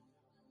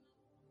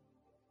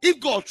 if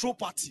God throw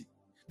party,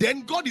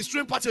 then God is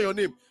throwing party on your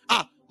name.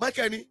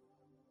 Michael,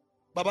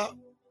 Baba,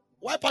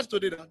 why party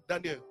today,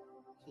 Daniel?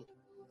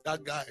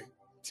 That guy,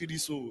 3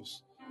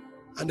 souls.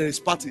 And there is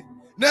party.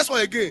 Next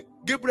one again,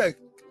 Gabriel,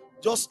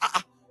 just,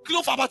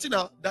 kill for party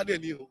now,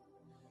 Daniel.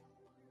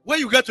 When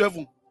you get to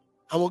heaven,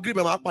 I will give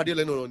my party.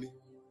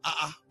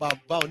 Baba,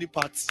 only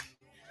party.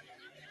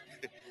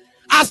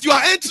 As you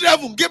are entering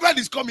heaven, Gabriel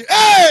is coming.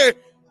 Hey,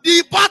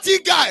 the party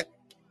guy.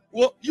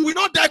 Well, you will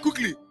not die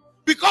quickly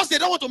because they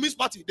don't want to miss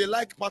party. They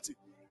like party.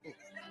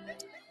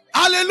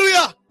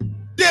 Hallelujah.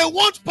 They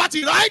want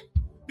party, right?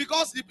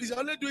 Because it's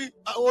only doing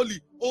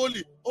holy. The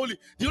only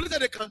thing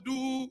they can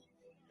do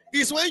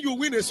is when you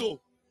win a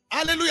soul.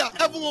 Hallelujah.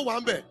 Heaven will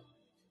one bear.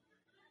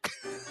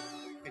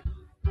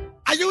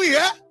 Are you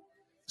here?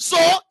 So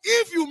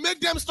if you make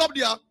them stop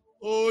there,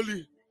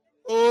 holy.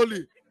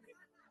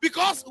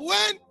 Because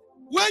when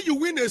you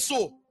win a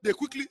soul, they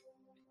quickly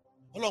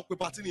hold on,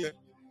 party here.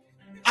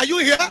 Are you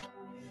here?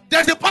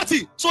 There's a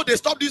party, so they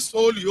stop this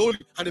holy,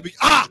 and they be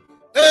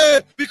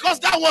because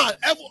that one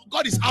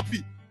God is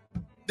happy.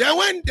 Then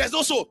when there's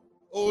also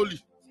holy,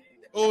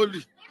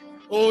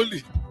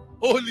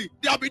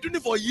 they have been doing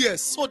it for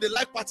years, so they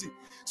like party.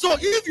 So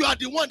if you are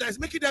the one that is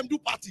making them do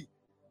party,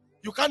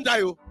 you can't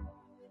die.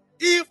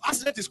 If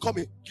accident is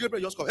coming,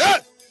 Gabriel just come. Hey,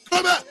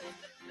 come here.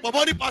 My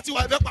body party.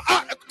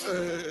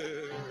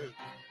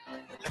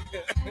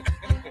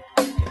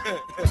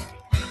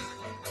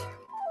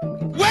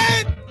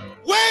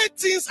 When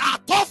things are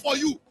tough for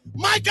you,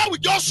 Michael will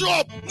just show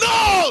up.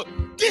 No,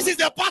 this is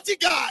the party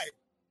guy.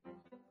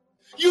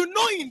 You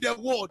know, in the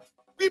world,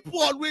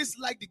 people always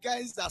like the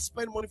guys that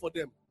spend money for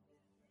them.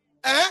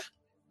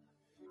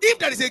 If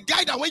there is a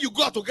guy that when you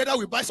go out together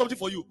will buy something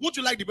for you, would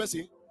you like the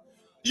person?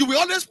 You will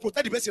always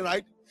protect the person,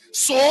 right?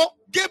 So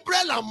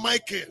Gabriel and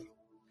Michael,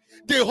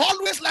 they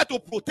always like to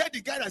protect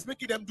the guy that's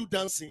making them do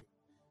dancing.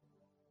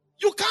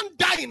 You can't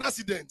die in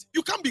accident.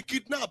 You can't be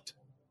kidnapped.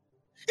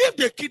 If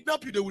they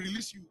kidnap you, they will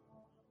release you.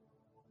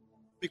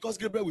 Because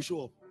Gabriel will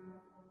show up.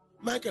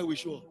 Michael will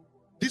show up.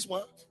 This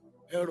one,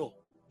 error.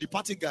 The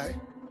party guy.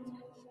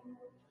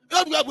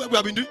 We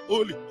have been doing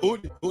holy.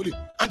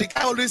 And the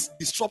guy always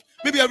disrupt.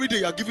 Maybe every day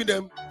you are giving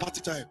them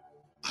party time.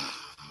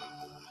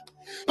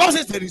 Bible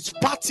says there is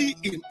party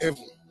in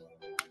heaven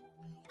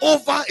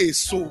over a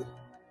soul.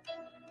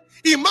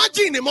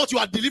 Imagine in a month you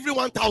are delivering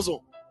 1,000.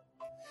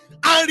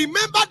 And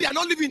remember, they are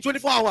not living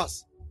 24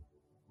 hours.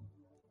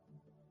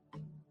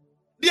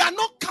 They are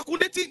not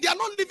calculating. They are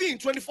not living in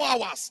 24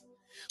 hours.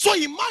 So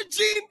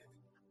imagine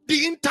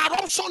the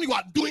interruption you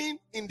are doing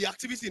in the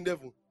activity in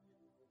heaven.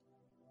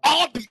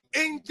 All the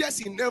angels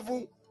in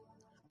heaven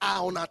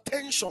are on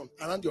attention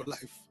around your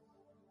life.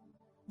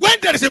 When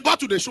there is a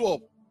battle, they show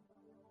up.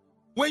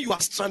 When you are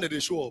stranded, they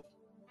show up.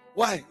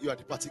 Why? You are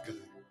the party guy.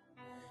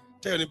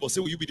 Tell your neighbor,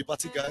 say, will you be the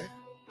party guy?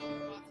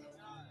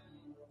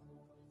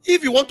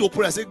 If you want to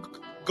pray, I say,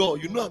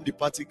 God, you know I'm the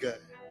party guy.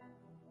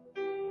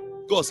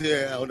 God say,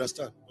 yeah, I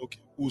understand. Okay,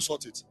 we'll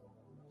sort it.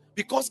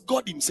 Because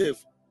God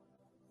himself,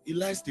 he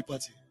likes the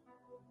party.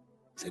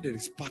 He said there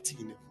is party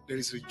in it. There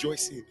is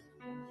rejoicing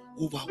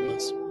over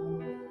once.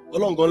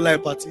 Along God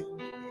like party.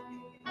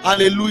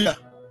 Hallelujah.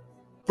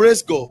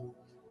 Praise God.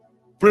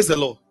 Praise the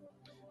Lord.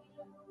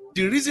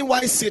 The reason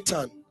why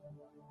Satan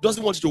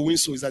doesn't want you to win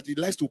so is that he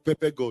likes to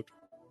pepper God.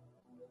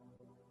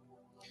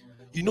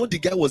 You know, the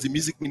guy was the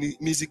music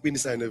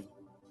minister in heaven,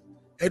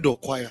 head of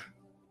choir.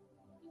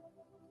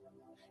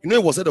 You know,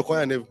 he was head of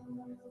choir in heaven.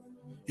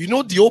 You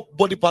know, the whole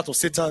body part of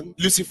Satan,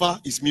 Lucifer,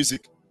 is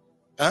music.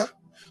 Huh?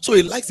 So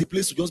he likes the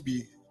place to just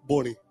be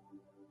boring.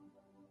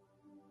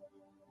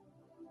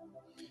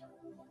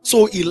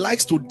 So he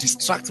likes to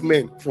distract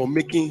men from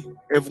making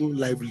heaven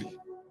lively.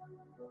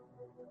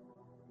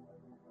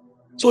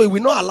 So he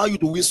will not allow you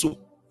to win so.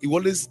 He will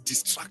always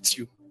distract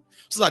you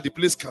so that the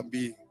place can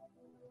be.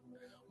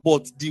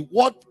 But the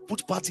word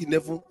put party in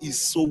heaven is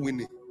so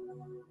winning.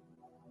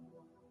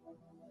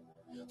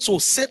 So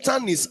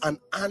Satan is an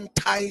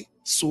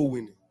anti-soul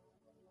winning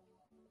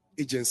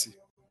agency.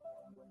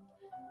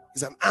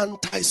 It's an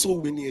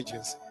anti-soul winning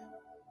agency.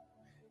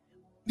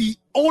 The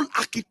whole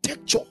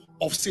architecture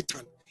of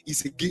Satan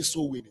is against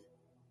soul winning.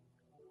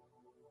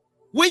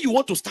 When you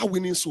want to start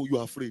winning soul, you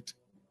are afraid.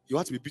 You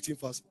have to be beating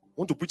fast. You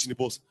want to preach in the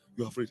bus,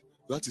 you are afraid.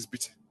 Your heart is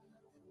beating.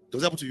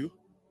 Does that happen to you?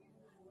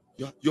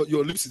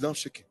 Your lips is now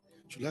shaking.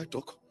 Should I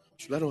talk?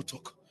 Should I not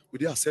talk? Will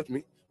they accept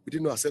me? Will they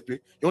not accept me?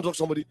 You want to talk to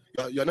somebody?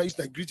 You are not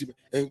using like greeting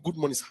and good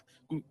morning, sir.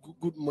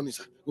 Good morning,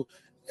 sir.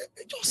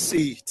 Just say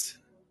it.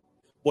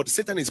 But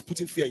Satan is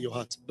putting fear in your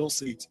heart. Don't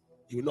say it.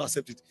 He will not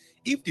accept it.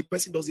 If the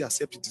person doesn't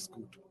accept it, it's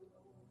good.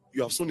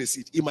 You have sown a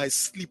seed. He might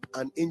sleep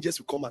and angels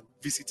will come and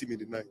visit him in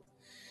the night.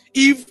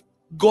 If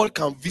God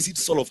can visit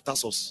Saul of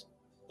Tarsus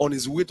on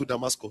his way to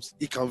Damascus,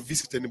 he can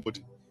visit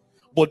anybody.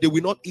 But they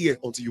will not hear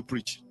until you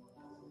preach.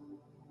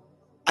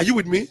 Are you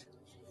with me?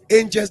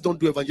 Angels don't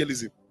do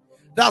evangelism.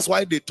 That's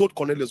why they told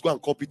Cornelius, go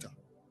and call Peter.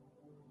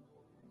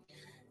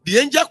 The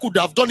angel could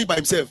have done it by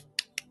himself.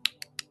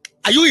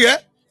 Are you here?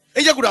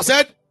 Angel could have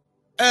said,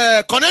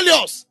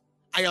 Cornelius,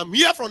 I am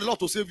here from the Lord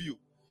to save you.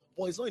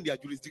 But it's not in their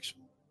jurisdiction.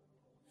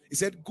 He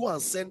said, go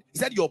and send. He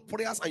said, your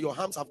prayers and your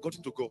harms have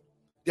gotten to God.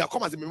 They have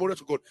come as a memorial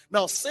to God.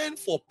 Now send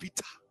for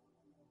Peter.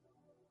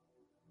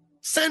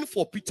 Send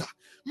for Peter.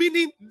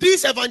 Meaning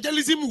this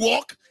evangelism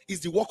work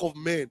is the work of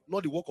men,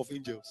 not the work of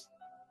angels.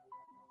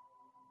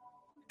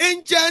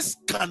 Angels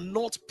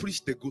cannot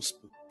preach the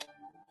gospel.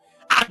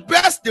 At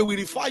best, they will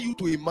refer you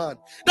to a man.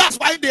 That's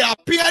why they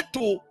appeared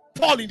to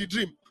Paul in the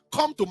dream.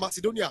 Come to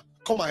Macedonia.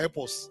 Come and help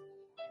us.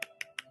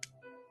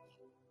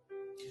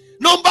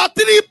 Number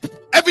 3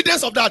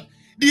 evidence of that.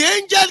 The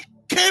angel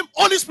came,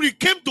 Holy Spirit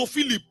came to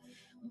Philip.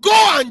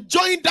 Go and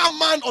join that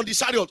man on the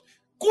chariot.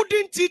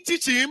 Couldn't he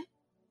teach him?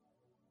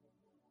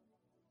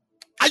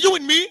 Are you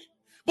with me?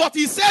 But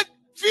he said,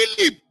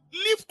 Philip,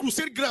 leave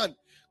crusade ground.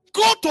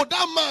 Go to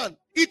that man,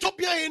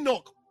 Ethiopian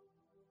Enoch.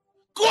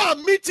 Go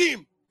and meet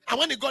him. And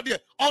when he got there,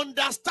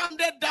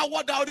 understanded that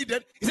what I already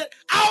did. He said,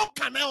 how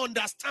can I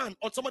understand?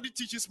 Or somebody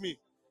teaches me.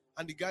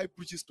 And the guy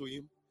preaches to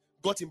him,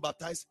 got him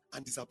baptized,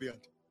 and disappeared.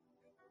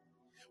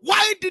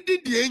 Why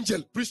didn't the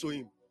angel preach to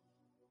him?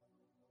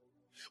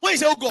 When he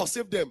said, oh God,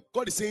 save them,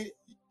 God is saying,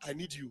 I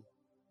need you.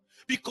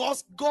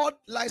 Because God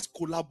likes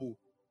collabo.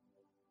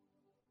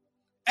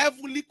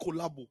 Heavenly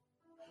collabo.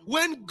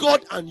 When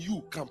God and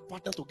you can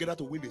partner together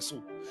to win a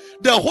soul,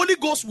 the Holy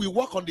Ghost will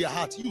work on their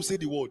heart. You say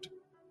the word.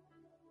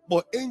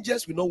 But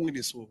angels will not win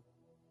a soul.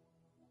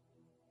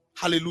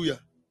 Hallelujah.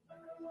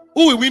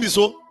 Who will win the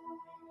soul?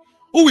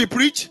 Who will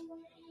preach?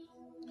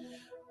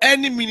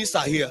 Any minister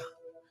here.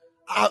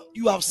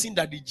 You have seen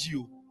that the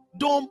Geo.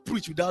 Don't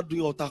preach without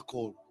doing altar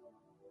call.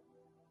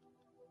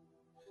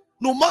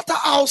 No matter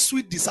how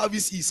sweet the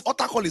service is,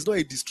 altar call is not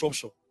a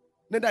disruption.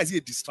 Neither is it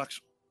a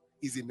distraction.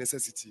 It's a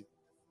necessity.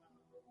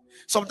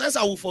 Sometimes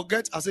I will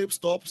forget. I say,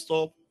 stop.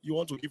 You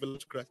want to give a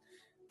lot to Christ.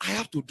 I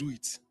have to do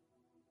it.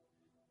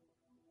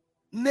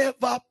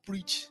 Never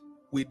preach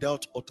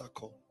without altar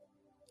call.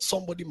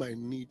 Somebody might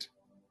need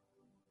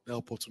the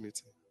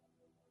opportunity.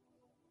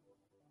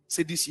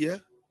 Say, this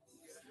year,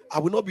 I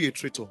will not be a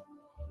traitor.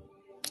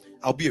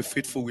 I'll be a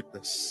faithful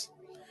witness.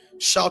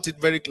 Shout it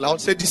very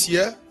loud. Say, this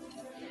year,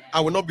 I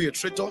will not be a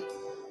traitor.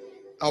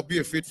 I'll be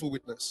a faithful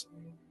witness.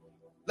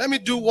 Let me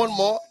do one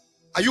more.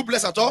 Are you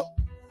blessed at all?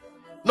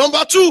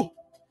 Number 2,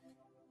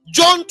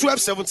 John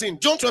 12:17.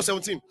 John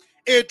 12:17.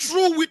 A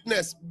true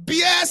witness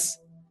bears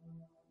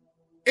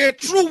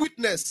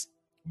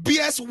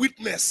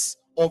witness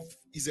of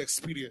his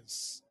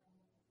experience.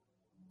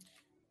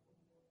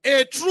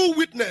 A true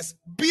witness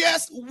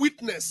bears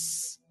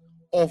witness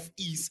of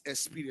his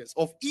experience,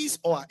 of his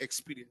or her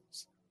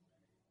experience.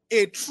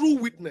 A true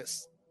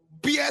witness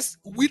bears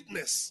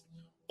witness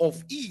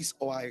of his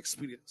or her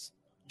experience.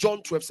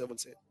 John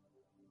 12:17.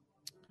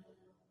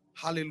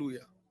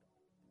 Hallelujah.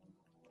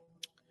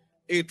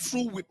 A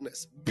true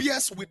witness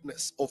bears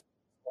witness of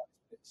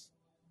his experience.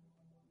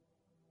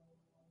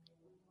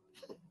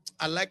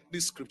 I like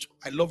this scripture.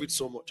 I love it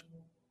so much.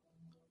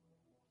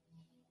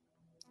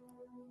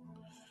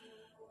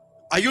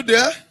 Are you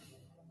there?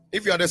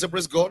 If you are there, say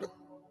praise God.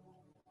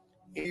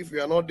 If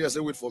you are not there, say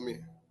wait for me.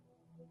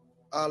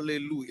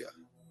 Hallelujah.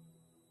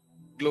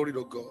 Glory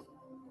to God.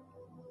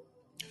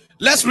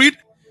 Let's read.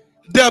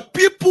 The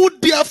people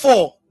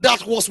therefore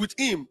that was with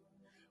him,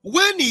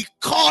 when he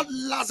called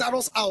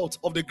Lazarus out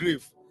of the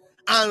grave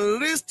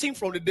and raised him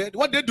from the dead,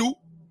 what they do?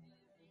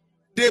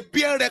 They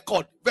bear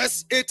record.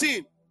 Verse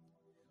 18.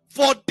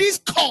 For this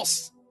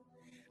cause,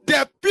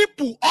 the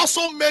people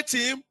also met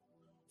him,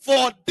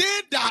 for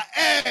they that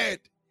heard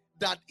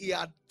that he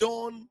had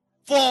done,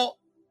 for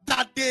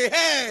that they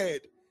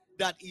heard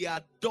that he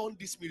had done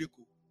this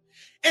miracle.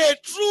 A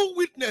true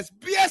witness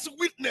bears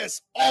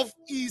witness of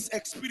his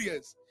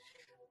experience.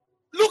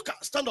 Look,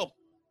 stand up.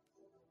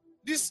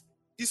 This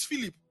is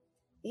Philip.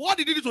 What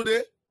did he do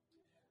today?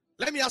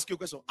 Let me ask you a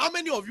question. How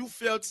many of you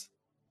felt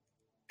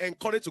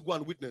encouraged to go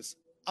and witness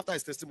after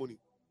his testimony?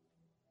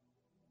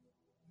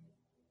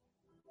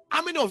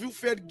 How many of you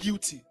felt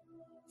guilty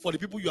for the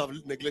people you have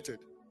neglected?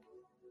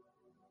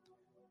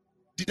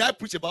 Did I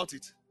preach about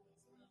it?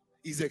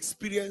 His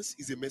experience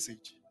is a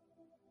message.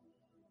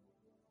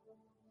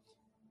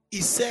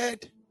 He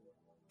said,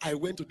 I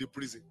went to the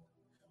prison,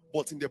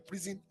 but in the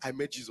prison, I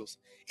met Jesus.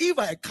 If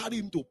I carry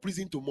him to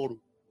prison tomorrow,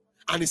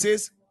 and he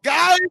says,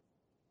 guys,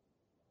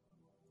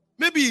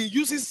 maybe he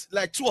uses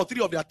like 2 or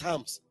 3 of their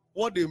terms,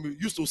 what they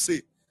used to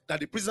say, that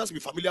the prisoners will be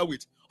familiar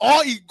with.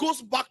 Or he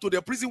goes back to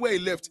the prison where he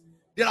left.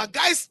 There are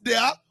guys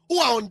there who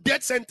are on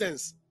death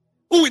sentence,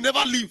 who will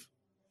never leave.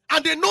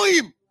 And they know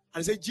him.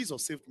 And he said,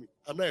 Jesus saved me.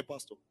 I'm not a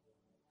pastor.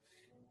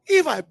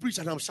 If I preach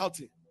and I'm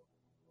shouting,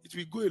 it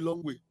will go a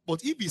long way.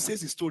 But if he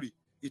says his story,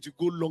 it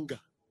will go longer.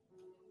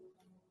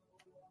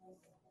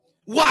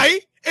 Why?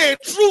 A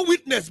true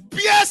witness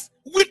bears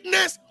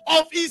witness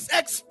of his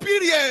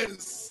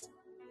experience.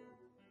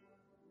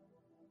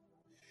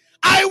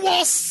 I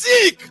was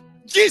sick.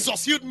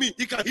 Jesus healed me.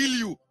 He can heal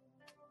you.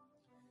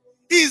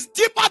 It's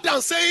deeper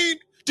than saying,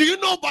 do you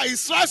know by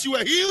his stripes you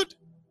were healed?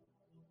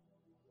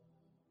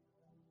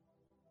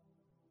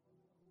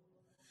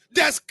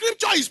 The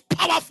scripture is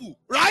powerful,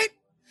 right?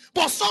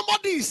 But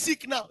somebody is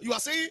sick now. You are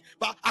saying,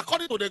 but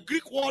according to the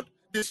Greek word,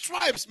 the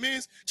stripes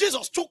means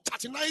Jesus took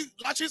 39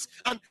 lashes,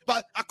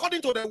 but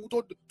according to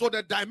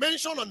the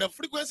dimension and the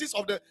frequencies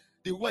of the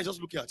woman is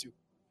just looking at you.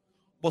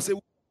 But say,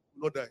 will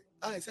not die.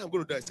 I said, I'm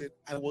going to die. I said,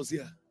 I was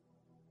here.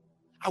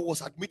 I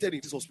was admitted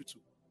in this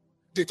hospital.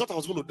 They thought I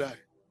was going to die.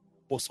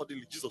 But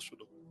suddenly Jesus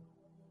showed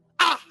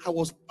up. I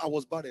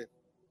was barren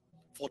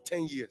for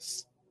 10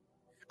 years.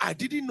 I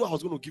didn't know I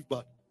was going to give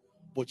birth.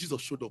 But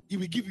Jesus showed up. He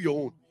will give you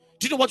your own.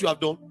 Do you know what you have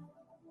done?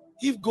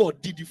 If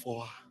God did it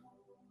for her,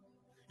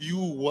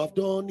 you have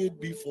done it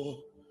before,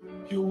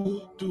 you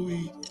will do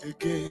it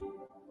again.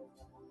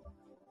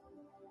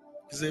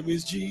 His name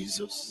is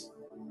Jesus.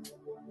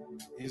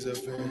 He's a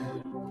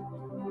friend.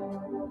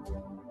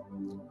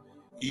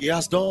 He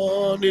has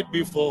done it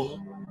before,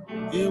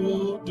 he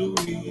will do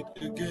it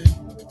again.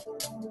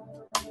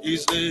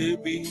 His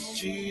name is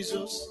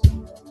Jesus.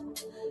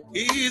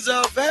 He's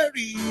a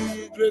very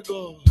great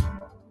God.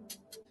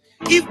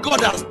 If God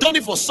has done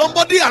it for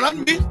somebody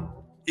around me,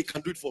 he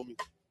can do it for me.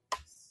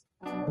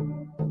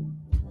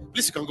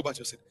 Please, you can go back to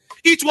your seat.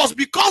 It was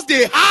because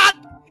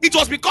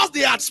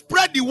they had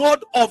spread the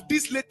word of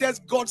this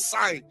latest God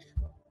sign.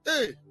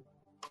 Hey.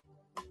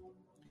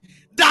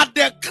 That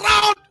the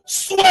crowd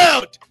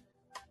swelled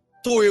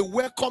to a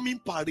welcoming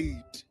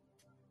parade.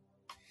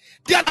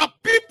 There are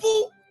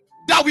people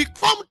that will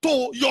come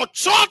to your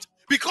church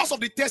because of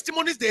the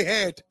testimonies they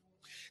heard.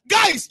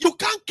 Guys, you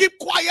can't keep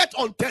quiet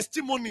on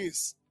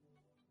testimonies.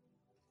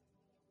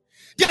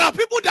 There are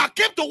people that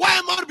came to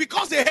YMR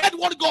because they heard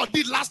what God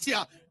did last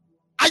year.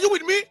 Are you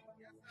with me?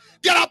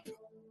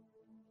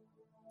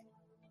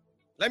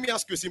 Let me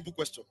ask you a simple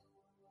question.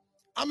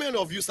 How many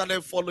of you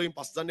started following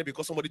Pastor Daniel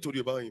because somebody told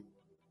you about him?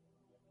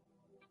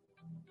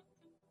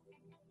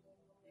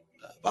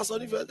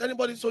 Pastor, if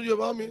anybody told you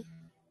about me?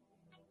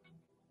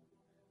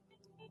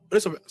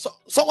 So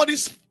somebody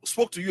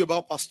spoke to you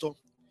about Pastor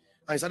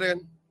and started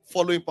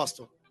following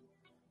Pastor.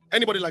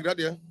 Anybody like that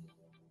there?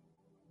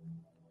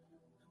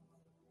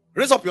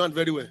 Raise up your hand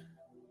very well.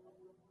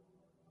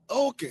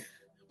 Okay.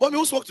 Mommy,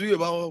 who spoke to you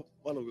about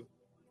one of you?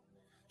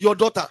 Your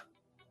daughter.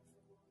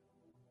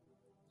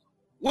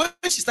 When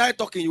she started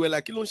talking, you were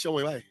like,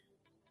 why?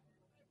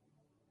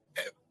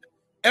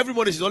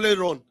 Everybody should only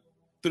run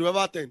to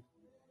remember 10.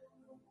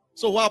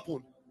 So what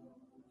happened?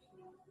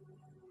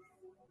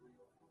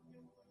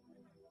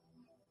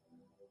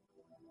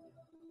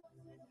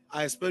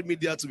 I expect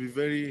media to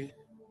be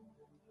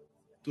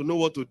to know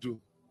what to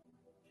do.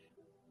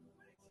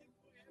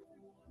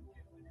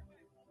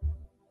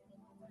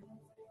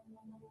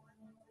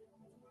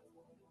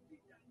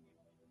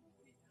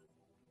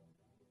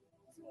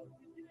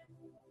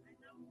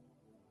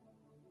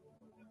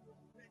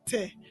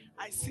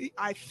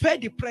 I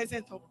felt the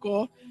presence of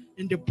God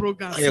in the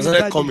program. And you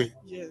started coming.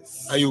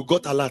 Yes. And you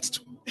got alert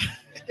too.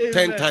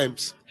 10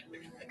 times.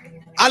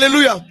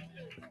 Hallelujah.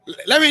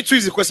 Let me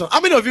choose the question.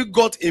 How many of you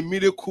got a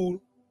miracle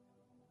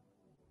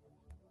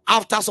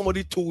after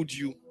somebody told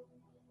you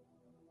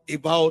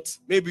about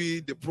maybe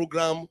the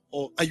program,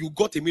 and you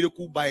got a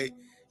miracle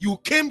you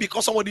came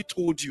because somebody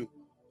told you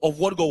of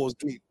what God was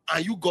doing,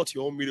 and you got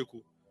your own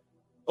miracle.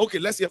 Okay,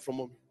 let's hear from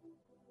Mommy.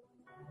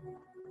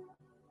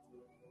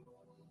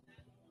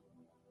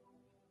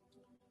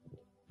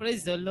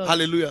 Praise the Lord.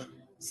 Hallelujah.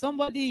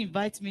 Somebody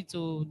invited me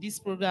to this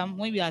program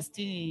when we are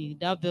still in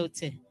that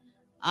belt.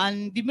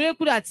 And the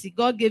miracle that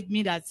God gave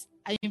me, that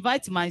I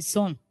invite my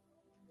son.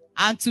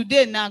 And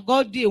today now,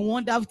 God did a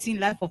wonderful thing in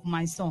the life of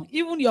my son.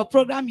 Even your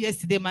program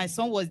yesterday, my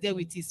son was there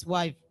with his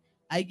wife.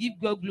 I give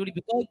God glory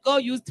because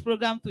God used the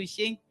program to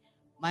change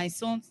my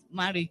son's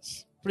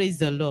marriage. Praise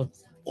the Lord.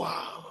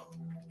 Wow.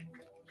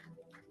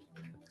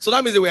 So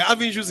that means they were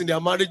having issues in their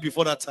marriage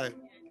before that time.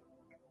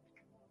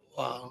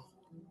 Wow.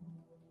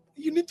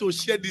 You need to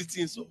share these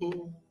things. So,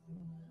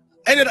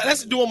 anyway,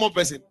 let's do one more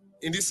person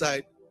in this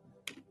side.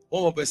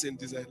 One more person in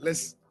this side.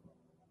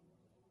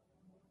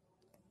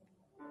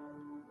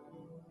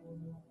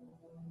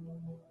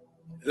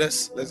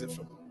 Let's hear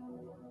from.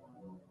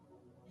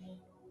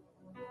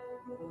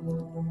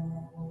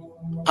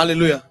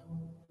 Hallelujah.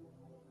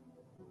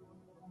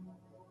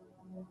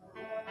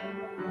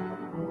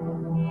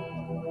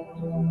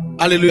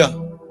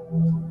 Hallelujah.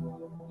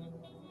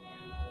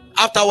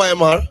 After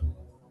YMR,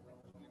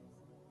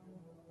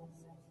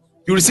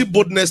 you receive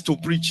boldness to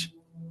preach.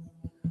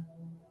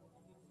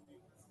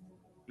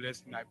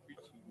 Blessing, I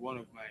preached to one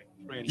of my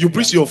friends. You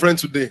preached to your friend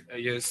today?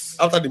 Yes.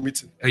 After the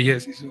meeting?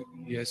 Yes.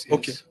 Yes.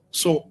 Okay.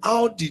 So,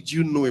 how did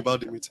you know about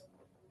the meeting?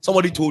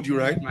 Somebody told you,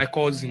 right? My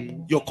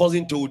cousin. Your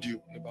cousin told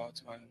you.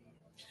 About one.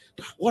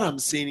 What I'm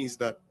saying is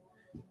that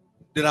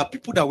there are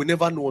people that will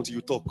never know until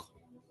you talk.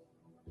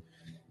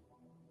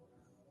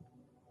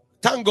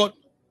 Thank God,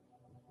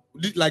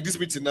 like this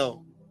meeting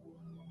now,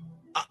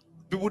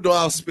 people don't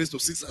have space to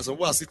sit. Some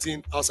people are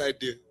sitting outside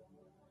there.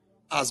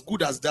 As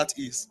good as that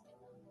is,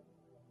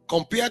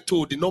 compared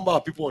to the number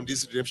of people on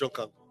this redemption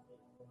camp.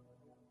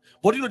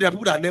 But you know, there are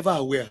people that are never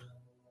aware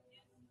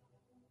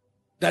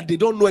that they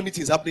don't know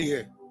anything is happening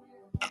here.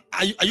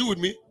 Are you with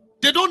me?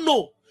 They don't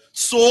know.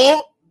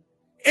 So,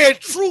 a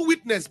true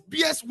witness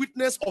bears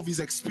witness of his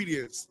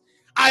experience.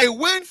 I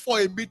went for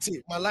a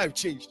meeting, my life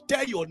changed.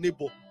 Tell your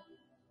neighbor,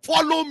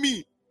 follow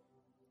me.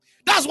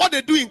 That's what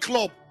they do in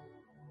club.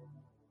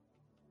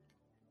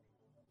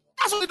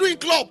 That's what they do in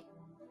club.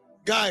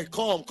 Guy,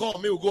 come,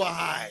 may we go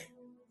high.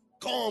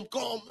 Come,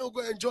 may we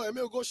go enjoy,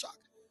 may we go shack.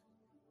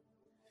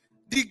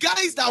 The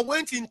guys that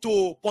went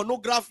into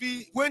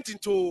pornography, went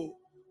into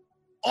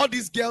all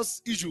these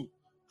girls' issue,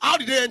 how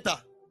did they enter?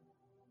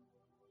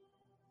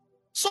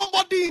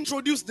 Somebody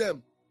introduced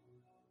them.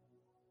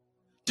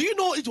 Do you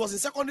know it was in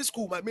secondary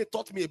school my mate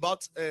taught me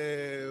about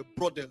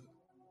brothel?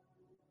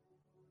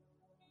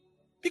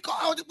 Because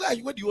I was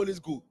like, where do you always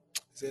go?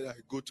 He said,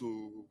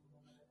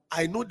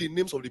 I know the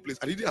names of the place.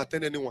 I didn't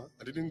attend anyone.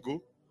 I didn't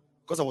go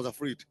because I was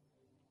afraid.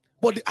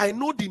 But I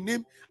know the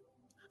name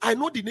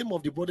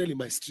of the brothel in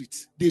my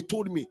street. They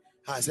told me.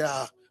 I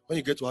said, when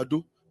you get to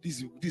Ado,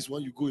 this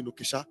one you go in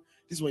Okesha.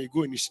 This one you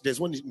go in. There's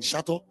one in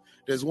Shato.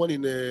 There's one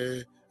in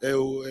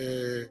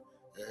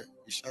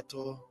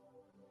Shato.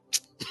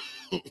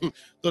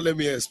 Don't let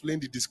me explain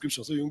the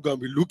description so you're going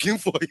to be looking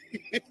for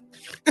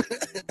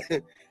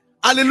it.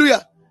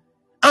 Hallelujah.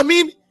 I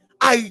mean,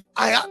 I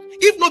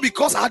if not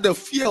because I had the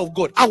fear of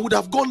God, I would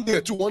have gone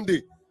there too one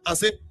day and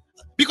say,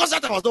 because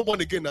that time I was not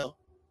born again now.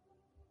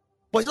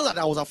 But it's not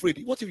that I was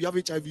afraid. What if you have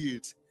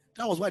HIV/AIDS?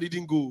 That was why I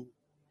didn't go.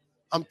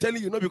 I'm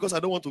telling you, not because I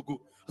don't want to go.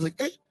 I was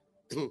like,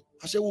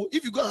 I said, well,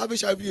 if you go and have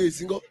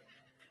HIV/AIDS,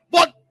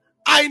 but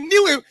I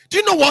knew it. Do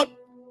you know what?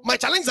 My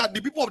challenge is that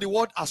the people of the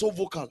world are so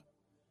vocal.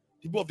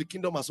 The people of the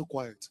kingdom are so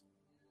quiet.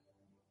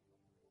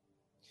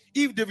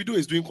 If Davido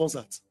is doing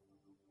concerts,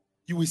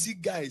 you will see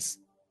guys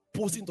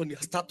posting on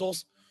their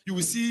status. You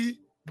will see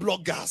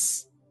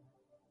bloggers.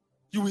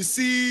 You will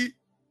see.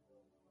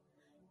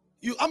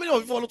 How many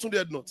of you follow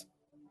Tunde Ednut?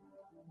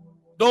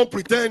 Don't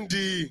pretend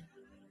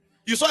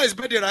you saw his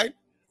birthday, right?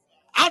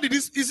 How did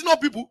this? Is it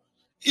not people?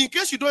 In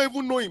case you don't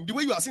even know him, the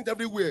way you are seen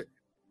everywhere,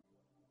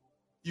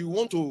 you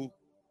want to.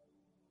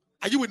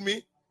 Are you with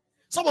me?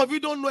 Some of you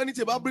don't know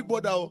anything about Big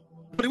Brother,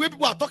 but the way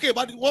people are talking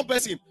about one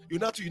person, you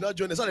not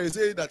join. So they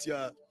say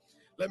that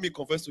let me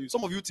confess to you.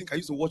 Some of you think I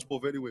used to watch ball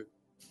very well.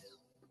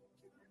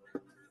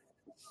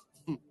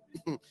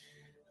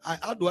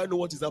 How do I know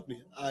what is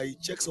happening? I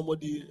check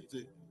somebody.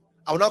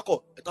 I will not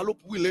call.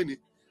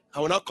 I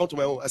will not come to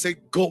my own. I say,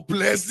 God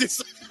bless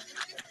this.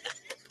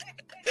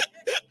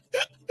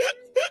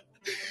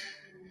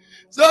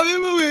 Some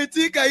people will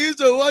think I used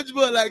to watch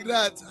ball like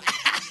that.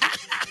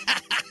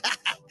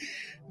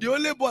 The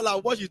only ball I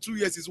watched in 2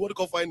 years is World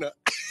Cup final.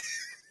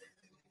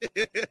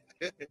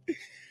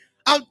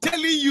 I'm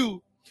telling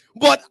you.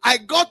 But I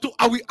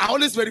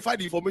always verify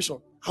the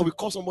information. I will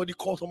call somebody.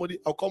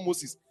 I'll call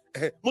Moses.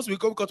 Most will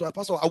come to my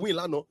pastor. I will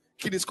Lano,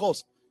 kid his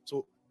calls.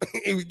 So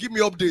he will give me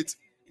updates.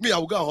 Me, I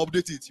will go and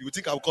update it. You will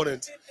think I'm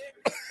current.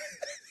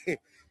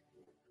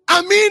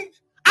 I mean,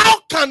 how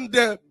can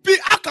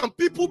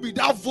people be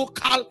that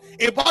vocal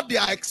about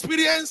their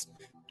experience?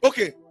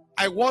 Okay,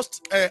 I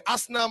watched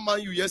Arsenal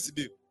Man U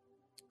yesterday.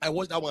 I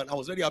watched that one. I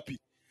was very happy.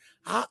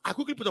 I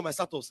quickly put on my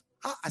status.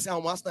 I said,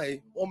 I'm master.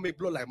 One make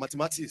blood like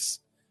mathematics.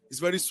 It's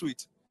very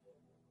sweet.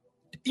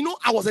 You know,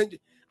 I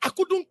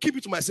couldn't keep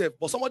it to myself,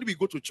 but somebody will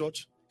go to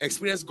church,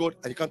 experience God,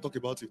 and you can't talk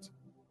about it.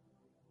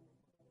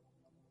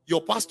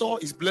 Your pastor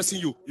is blessing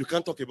you. You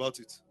can't talk about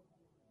it.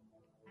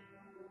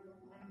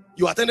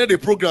 You attended a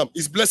program,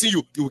 he's blessing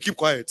you. You will keep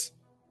quiet.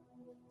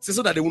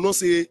 So that they will not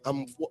say,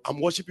 I'm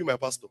worshiping my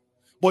pastor.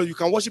 But you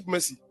can worship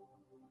mercy.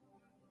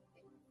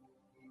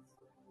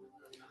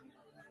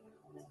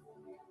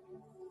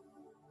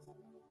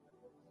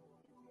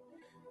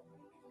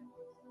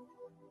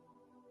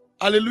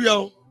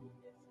 Hallelujah.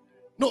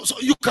 No, so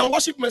you can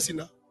worship mercy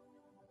now.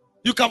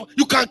 You can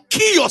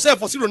kill yourself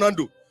for seeing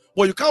Ronaldo,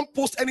 but you can't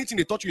post anything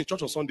they taught you in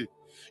church on Sunday.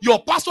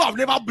 Your pastor have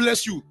never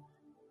blessed you.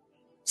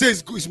 Say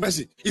it's good, it's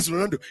Messi, it's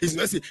Ronaldo, it's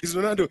Messi, it's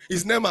Ronaldo,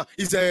 it's Neymar,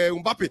 it's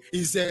Mbappe,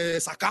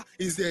 it's Saka,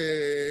 it's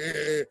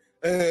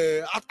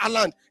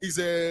Alan, it's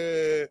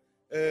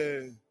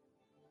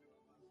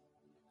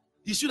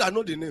you should have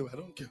known the name. I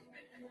don't care.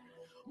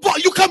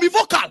 But you can be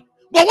vocal.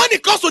 But when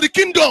it comes to the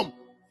kingdom,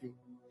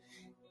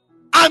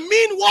 I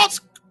mean, what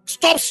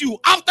stops you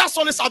after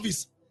Sunday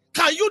service?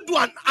 Can you do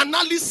an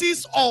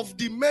analysis of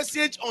the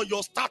message on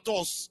your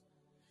status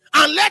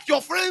and let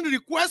your friend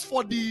request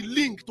for the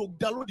link to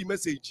download the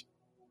message?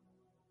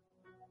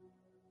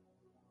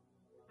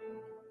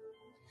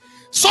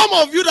 Some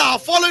of you that are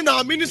following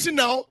our ministry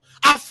now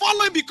are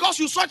following because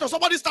you saw it on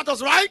somebody's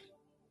status, right?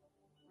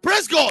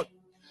 Praise God.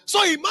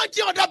 So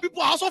imagine other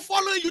people are also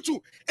following you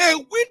too. A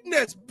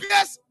witness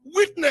bears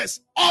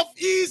witness of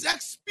his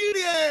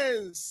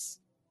experience.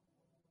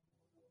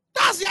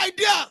 That's the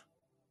idea.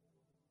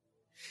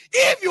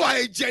 If you are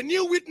a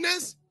genuine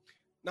witness,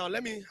 now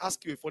let me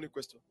ask you a funny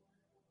question.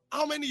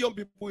 How many young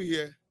people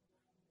here,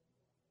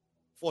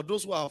 for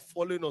those who are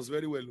following us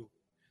very well,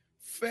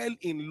 fell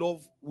in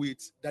love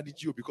with Daddy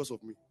Gio because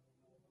of me?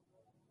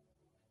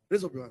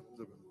 Raise up your hand.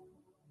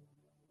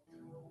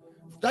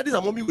 Daddies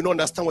and mommy will not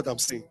understand what I'm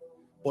saying.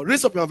 But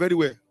raise up your hand very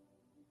well.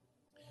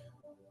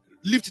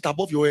 Lift it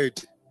above your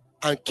head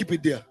and keep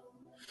it there.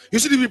 You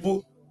see the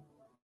people?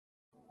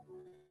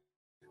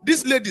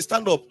 This lady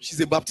stand up. She's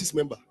a Baptist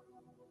member.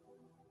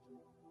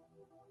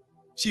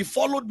 She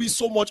followed me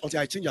so much until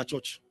I changed her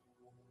church.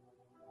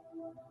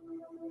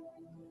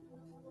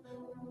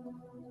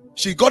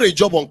 She got a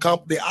job on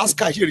camp. They asked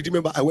her, is she a redeemed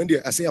member? I went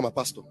there. I say, I'm a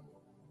pastor.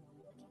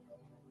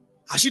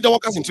 Has she done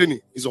workers in training?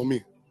 It's on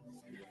me.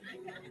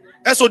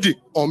 SOD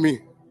on me.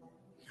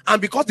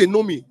 And because they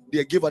know me,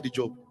 they gave her the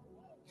job.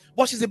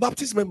 But she's a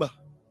Baptist member.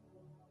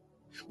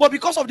 But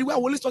because of the way I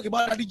always talk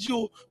about Daddy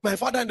Gio, my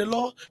father in the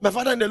law,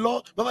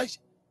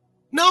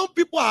 now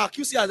people are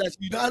accusing her that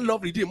you don't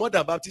love Redeem more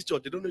than Baptist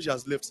church. They don't know she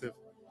has left self.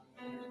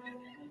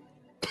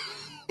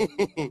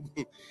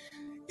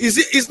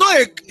 It's not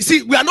a,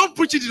 see, we are not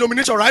preaching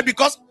denomination, right?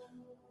 Because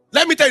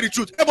let me tell you the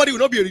truth, everybody will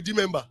not be a Redeem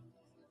member.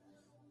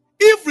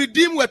 If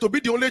Redeem were to be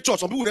the only church,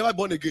 some people will never be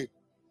born again.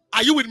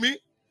 Are you with me?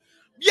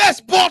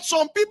 Yes, but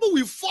some people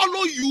will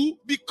follow you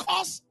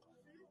because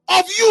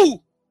of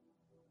you.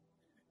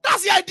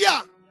 That's the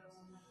idea.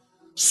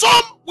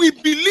 Some will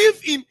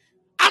believe in.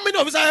 How many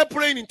of us are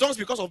praying in tongues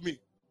because of me?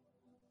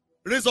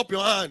 Raise up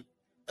your hand.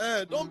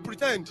 Don't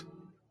pretend.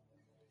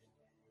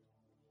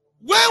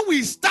 When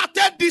we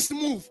started this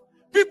move,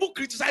 people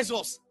criticize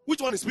us.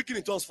 Which one is speaking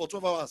in tongues for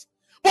 12 hours?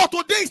 But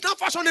today it's not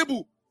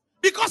fashionable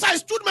because I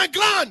stood my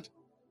ground.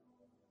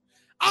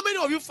 How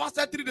many of you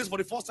fasted 3 days for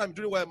the first time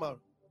during YMR?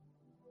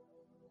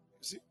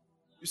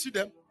 You see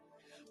them?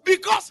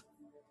 Because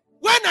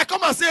when I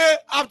come and say,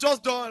 I've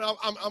just done,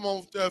 I'm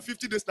on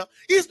 50 days now,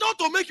 it's not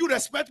to make you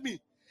respect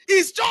me.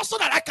 It's just so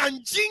that I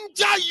can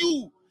ginger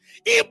you.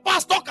 If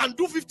pastor can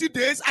do 50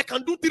 days, I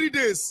can do 3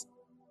 days.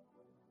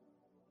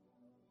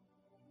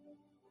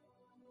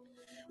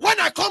 When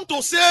I come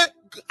to say,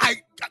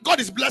 God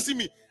is blessing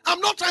me, I'm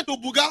not trying to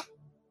booger.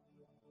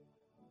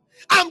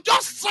 I'm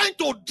just trying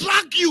to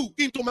drag you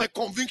into my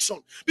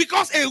conviction.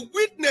 Because a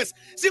witness,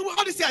 see,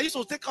 all this thing I used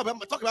to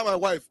talk about my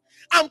wife.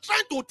 I'm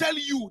trying to tell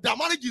you that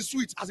marriage is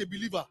sweet as a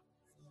believer.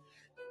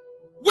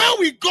 When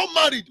we got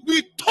married,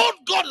 we told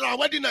God on our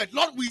wedding night,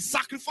 Lord, we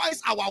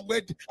sacrifice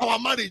our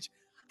marriage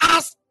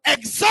as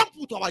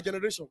example to our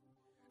generation.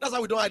 That's why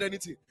we don't hide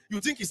anything. You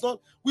think it's not,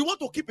 we want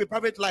to keep a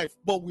private life,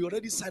 but we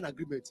already signed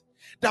agreement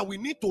that we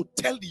need to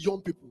tell the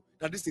young people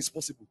that this is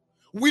possible.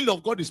 Will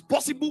of God is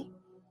possible.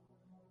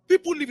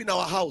 People live in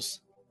our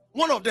house.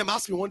 One of them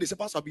asked me one day, say,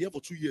 Pastor, I've been here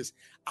for 2 years.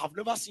 I've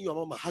never seen your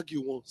mama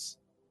argue once.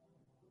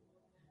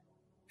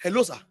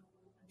 Hello, sir.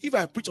 If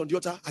I preach on the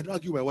altar, I don't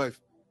argue with my wife.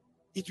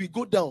 It will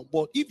go down.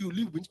 But if you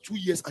live with 2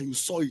 years and you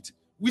saw it,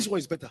 which one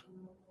is better?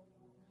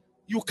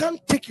 You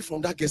can't take it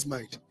from that guy's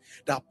mind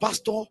that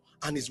pastor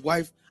and his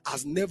wife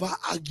has never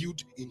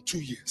argued in 2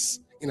 years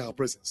in our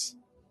presence.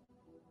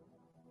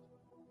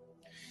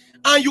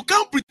 And you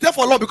can't pretend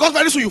for long because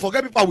very soon you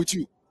forget people are with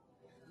you.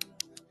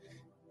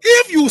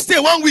 If you stay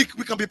 1 week,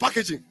 we can be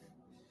packaging.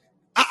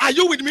 Are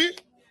you with me?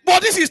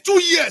 But this is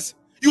 2 years.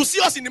 You see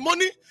us in the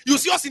morning, you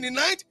see us in the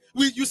night,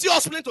 you see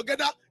us playing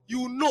together,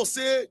 you know,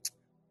 say,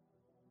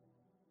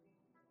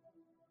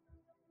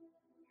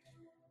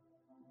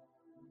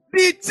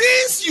 The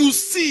things you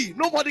see,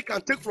 nobody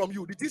can take from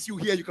you. The things you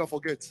hear, you can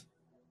forget.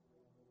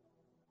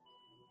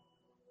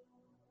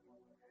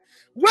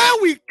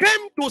 When we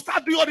came to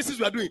start doing all these things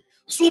we are doing,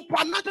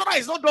 supernatural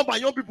is not done by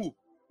young people.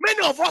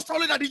 Many of us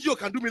only that DGO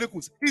can do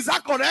miracles. Is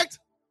that correct?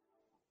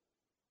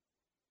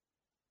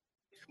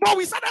 But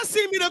we started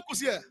seeing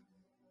miracles here.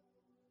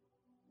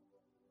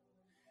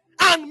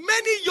 And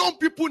many young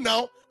people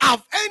now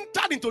have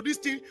entered into this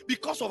thing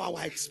because of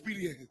our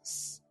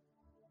experience.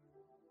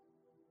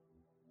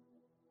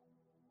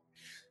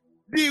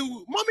 The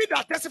mommy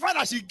that testified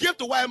that she gave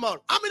to YMR,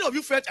 how many of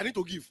you felt I need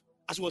to give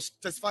as she was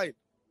testifying?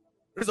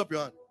 Raise up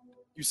your hand.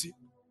 You see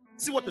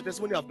what your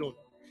testimony have done.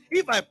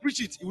 If I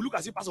preach it, it will look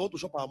as if Pastor want to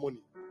shop our money.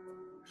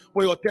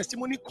 But your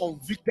testimony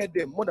convicted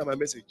them more than my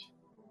message.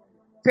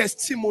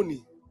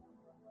 Testimony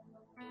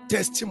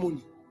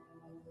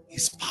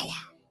is power.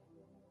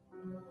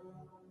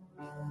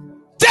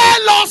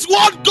 Tell us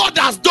what God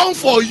has done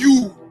for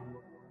you.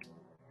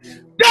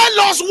 Tell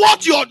us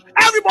what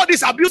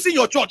everybody's abusing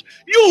your church.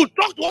 You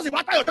talk to us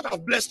about how your church has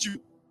blessed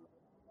you.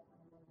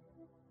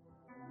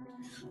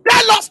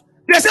 Tell us,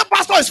 they say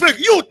pastor is fake.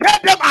 You tell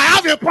them I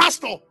have a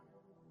pastor.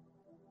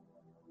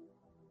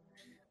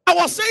 I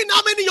was saying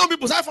how many young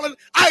people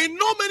I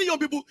know many young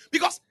people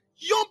because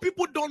young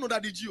people don't know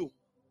that the Jew.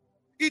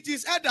 It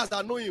is elders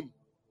that know him.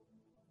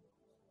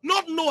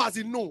 Not know as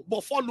in know,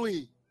 but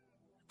following.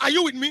 Are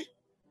you with me?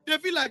 They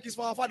feel like it's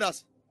for our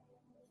fathers.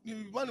 The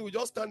man will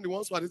just stand the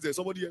one spot. There's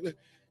somebody else.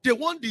 They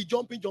want the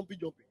jumping.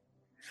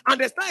 And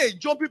there's not a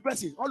jumping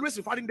person, always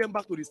referring them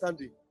back to the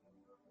standing.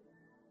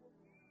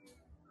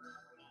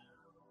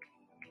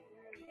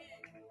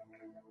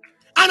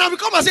 And I will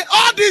come and say,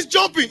 all this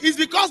jumping is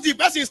because the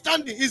person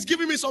standing is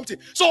giving me something.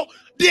 So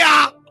they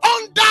are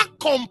under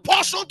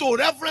compulsion to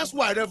reverence who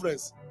I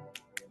reverence.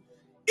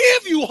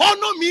 If you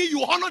honor me,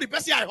 you honor the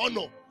person I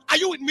honor. Are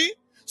you with me?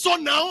 So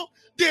now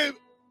they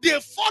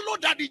follow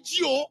Daddy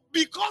Gio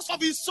because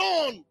of his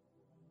son.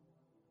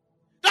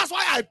 That's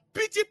why I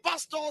pity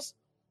pastors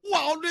who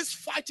are always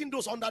fighting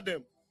those under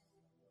them.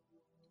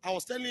 I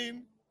was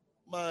telling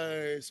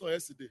my son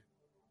yesterday,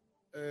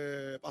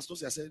 Pastor,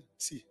 I said,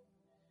 see,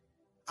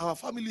 our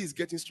family is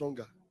getting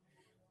stronger.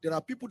 There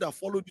are people that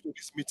followed you to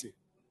this meeting.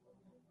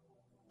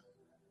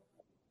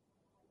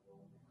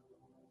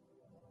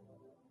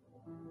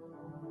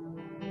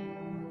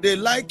 They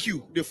like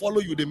you, they follow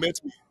you, they met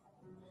me.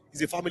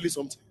 It's a family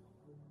something.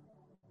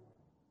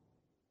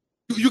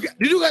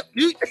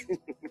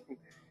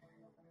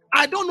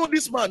 I don't know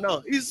this man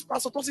now. He's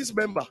Pastor Tosi's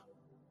member.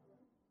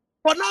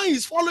 But now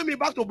he's following me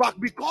back to back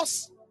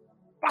because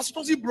Pastor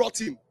Tosi brought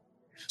him.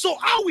 So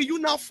how will you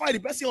now fight the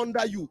person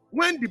under you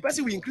when the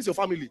person will increase your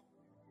family?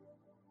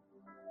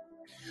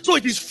 So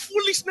it is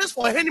foolishness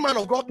for any man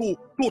of God to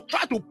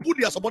try to put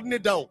their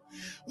subordinate down.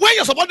 When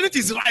your subordinate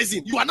is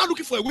rising, you are not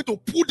looking for a way to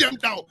pull them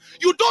down.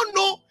 You don't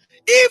know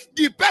if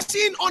the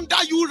person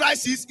under you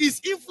rises, his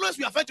influence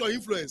will affect your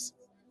influence.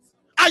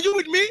 Are you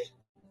with me?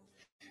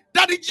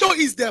 Daddy Joe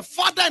is the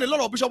father and a lot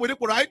of Bishop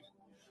Wedeko, right?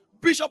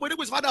 Bishop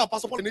Wedeko is father of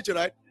Pastor Paul in nature,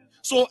 right?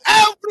 So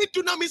every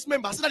Dunamis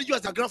member says Daddy Joe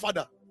is their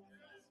grandfather.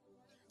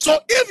 So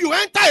if you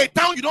enter a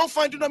town, you don't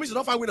find Dunamis, you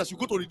don't find winners, you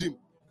go to Redeem.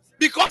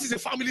 Because it's a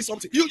family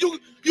something. You get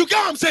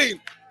what I'm saying?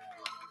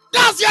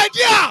 That's the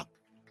idea.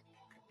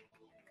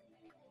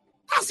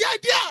 That's the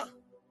idea.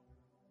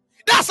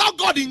 That's how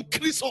God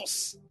increases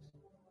us.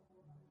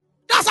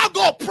 That's how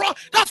God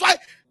that's why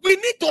we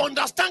need to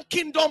understand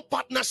kingdom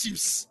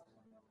partnerships.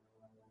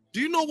 Do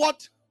you know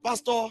what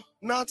Pastor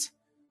Nat,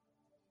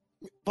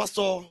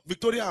 Pastor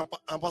Victoria,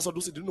 and Pastor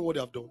Dusi, do you know what they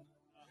have done?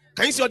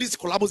 Can you see all these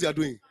collabos they are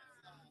doing?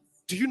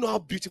 Do you know how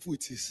beautiful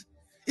it is?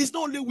 It's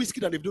not only whiskey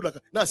that they do like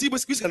that. Now see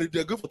whiskey and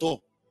they go for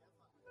all.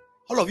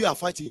 All of you are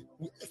fighting.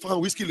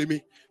 Find whiskey, let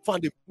me.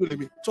 Find the let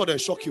me. So they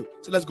shock you.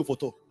 So let's go for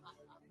all.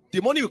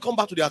 The money will come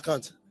back to the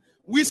account.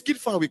 Whiskey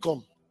fan will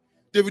come.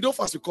 Davido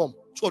fans will come.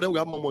 Two of them will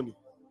have more money.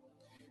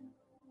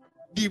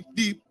 The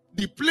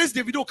place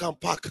Davido can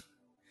park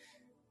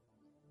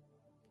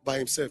by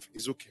himself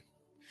is okay.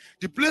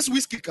 The place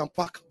whiskey can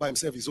park by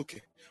himself is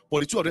okay.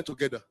 But the two of them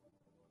together.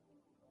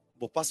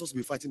 But pastors will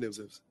be fighting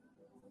themselves.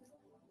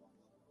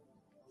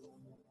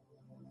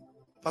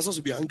 Pastors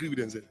will be angry with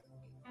themselves.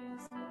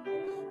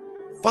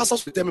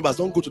 Pastors will tell me, but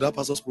don't go to that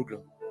pastor's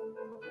program.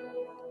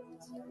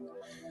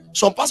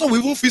 Some pastors will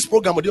even fix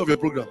program on the day of your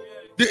program.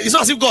 It's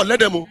not as if God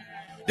let them.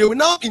 They will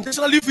now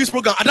intentionally fix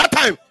program. At that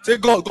time, say,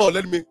 God,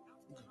 let me.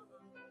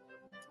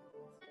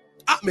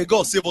 May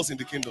God save us in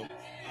the kingdom.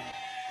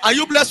 Are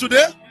you blessed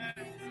today?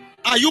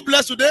 Are you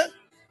blessed today?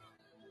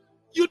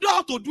 You don't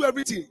have to do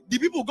everything. The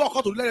people God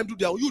called to let them do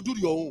their own. You do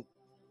your own.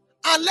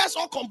 And let's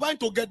all combine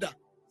together.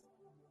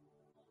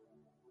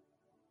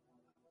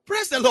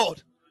 Praise the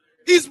Lord.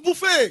 It's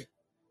buffet.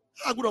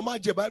 I go to my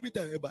job every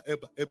time.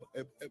 Ever.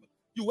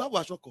 You have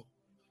a shock.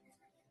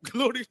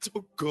 Glory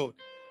to God.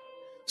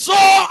 So,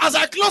 as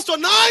I close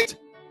tonight,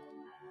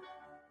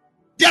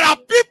 there are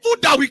people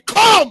that will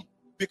come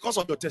because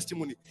of your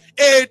testimony.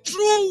 A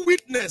true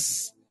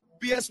witness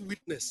bears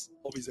witness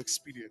of his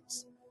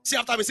experience. See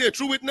after me, say a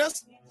true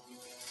witness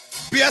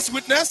bears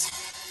witness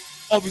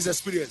of his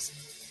experience.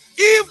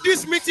 If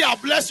this meeting has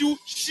blessed you,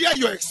 share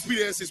your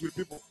experiences with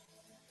people.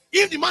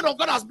 If the man of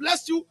God has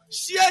blessed you,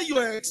 share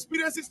your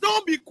experiences.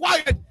 Don't be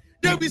quiet.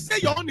 They will say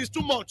your own is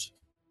too much.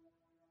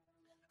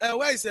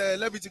 Where is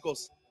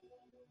Leviticus?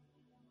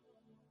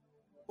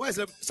 Where is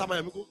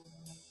Samayamiko?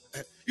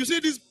 You see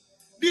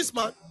this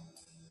man.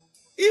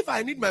 If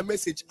I need my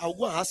message, I'll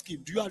go and ask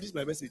him, do you have this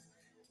my message?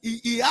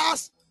 He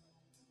has,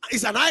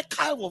 it's an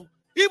archive of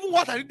even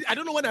what I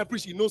don't know when I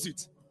preach, he knows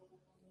it.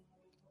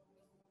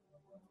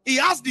 He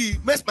has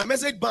my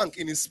message bank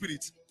in his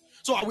spirit.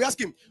 So I will ask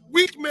him,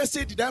 which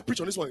message did I preach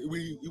on this one?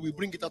 He will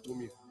bring it out to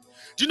me.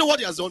 Do you know what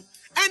he has done?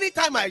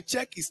 Anytime I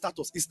check his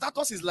status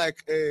is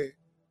like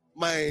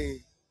my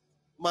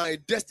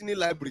destiny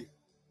library.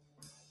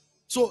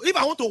 So if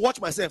I want to watch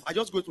myself, I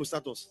just go to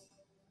status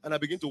and I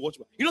begin to watch.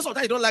 You know,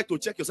 sometimes you don't like to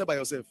check yourself by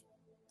yourself.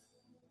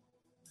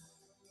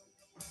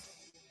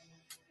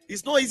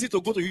 It's not easy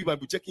to go to YouTube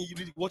and be checking,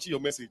 watching your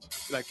message.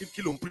 Like,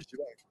 kill and preach,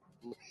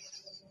 right?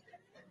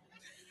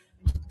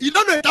 You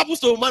don't know it happens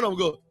to a man of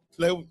God.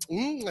 Like,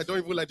 I don't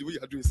even like the way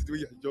you're doing. See the way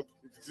you're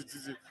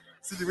jumping.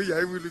 See the way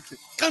you're even looking.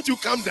 Can't you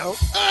calm down?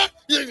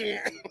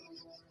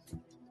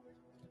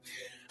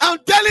 I'm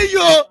telling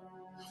you.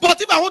 But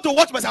if I want to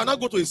watch myself, I'll not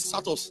go to his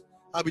status.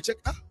 I'll be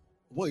checking.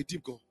 Boy,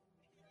 deep go.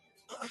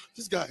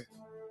 This guy.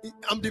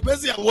 I'm the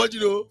person I'm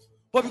watching,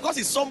 But because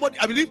it's somebody,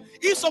 I believe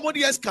if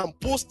somebody else can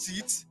post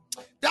it,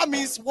 that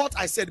means what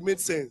I said made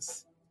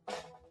sense.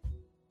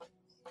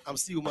 I'm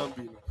still a human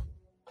being.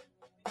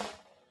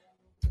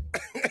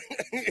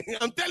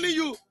 I'm telling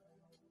you.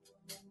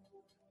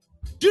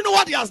 Do you know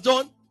what he has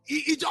done?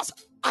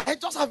 I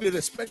just have a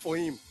respect for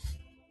him.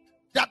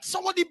 That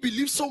somebody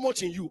believes so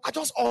much in you. I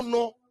just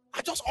honor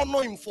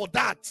him for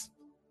that.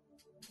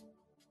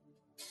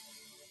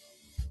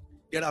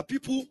 There are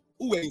people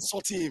who were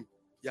insulting him.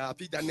 Yeah,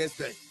 P.Daniel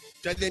day.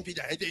 Tell them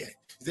P.Daniel.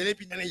 Is there any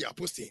P.Daniel you are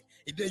posting?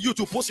 You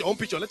to post your own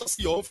picture. Let us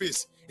see your own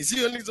face. You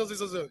see only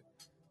so.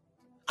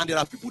 And there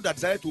are people that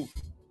decided to.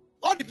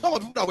 All the people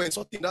that were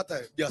insulting that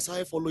time, they are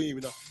started following him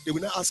now. They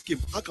will now ask him,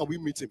 how can we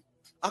meet him?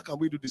 How can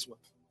we do this one?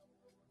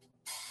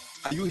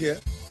 Are you here?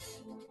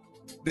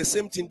 The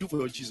same thing do for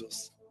your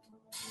Jesus.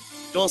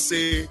 Don't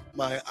say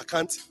my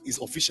account is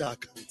official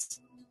account.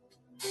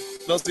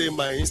 Don't say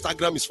my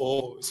Instagram is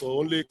for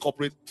only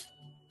corporate.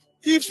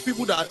 If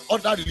people that are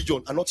other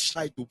religion are not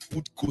shy to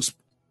put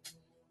gospel,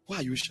 why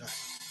are you shy?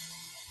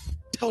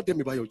 Tell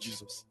them about your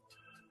Jesus.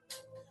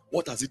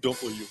 What has he done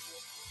for you?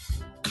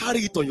 Carry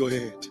it on your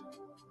head.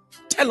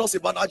 Tell us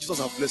about how Jesus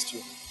has blessed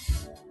you.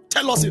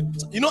 Tell us.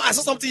 I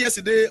saw something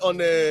yesterday on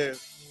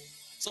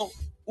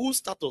whose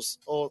status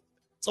or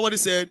somebody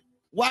said,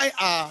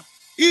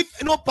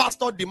 if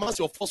pastor demands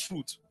your first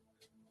fruit,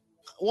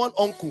 one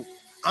uncle,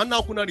 and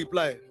now couldn't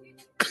reply.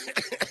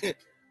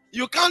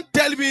 You can't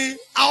tell me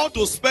how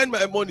to spend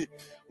my money.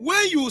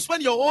 When you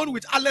spend your own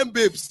with Allen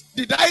babes,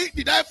 did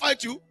I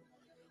fight you?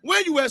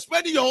 When you were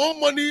spending your own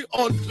money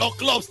on your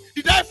clubs,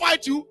 did I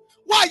fight you?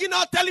 Why are you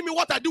now telling me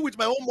what I do with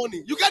my own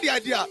money? You get the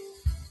idea.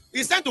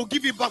 It's time to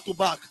give it back to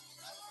back.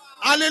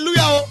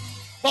 Hallelujah.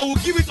 But we'll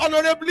give it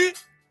honorably.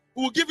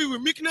 We'll give it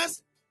with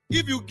meekness.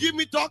 If you give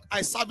me talk,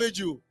 I savage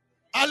you.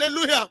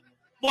 Hallelujah.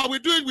 But we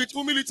do it with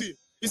humility.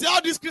 You see,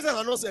 all these Christians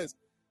are nonsense.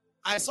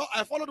 I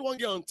followed one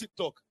girl on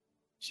TikTok.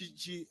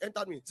 She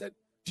entered me and said,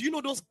 do you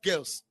know those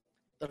girls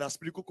that are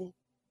spiritual?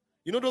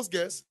 You know those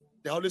girls?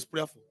 They're always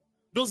prayerful.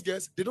 Those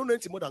girls, they don't know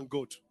anything more than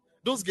God.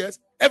 Those girls,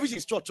 everything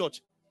is church.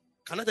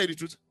 Can I tell you the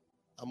truth?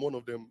 I'm one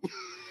of them.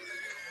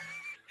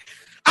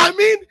 I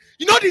mean,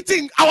 you know the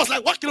thing? I was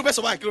like, what kilometers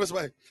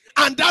away?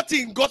 And that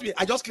thing got me.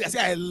 I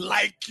said, I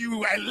like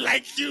you. I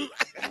like you.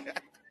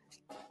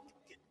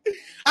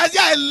 I said,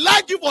 I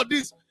like you for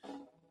this.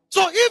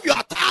 So if you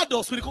are tired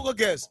of spiritual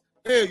girls,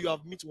 hey, you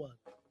have met one.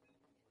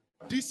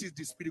 This is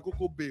the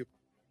spiritual babe.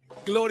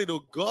 Glory to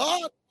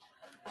God.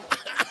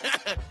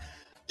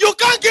 You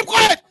can't keep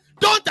quiet.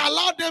 Don't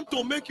allow them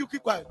to make you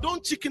keep quiet.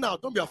 Don't chicken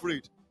out. Don't be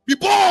afraid. Be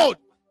bold.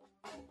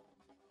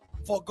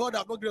 For God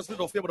has not given us the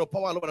spirit of fear, but the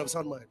power and love and of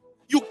sound mind.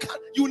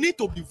 You need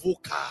to be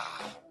vocal.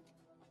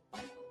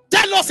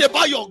 Tell us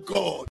about your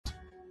God.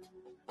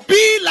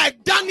 Be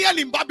like Daniel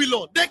in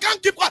Babylon. They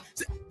can't keep quiet.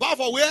 Say, but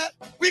for where?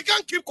 We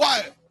can't keep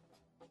quiet.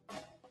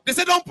 They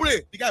say don't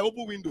pray. The guy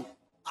open window.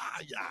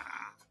 Yeah.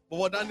 But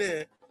for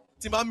Daniel,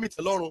 Timon meet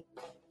alone.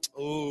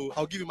 Oh,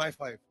 I'll give you my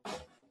 5.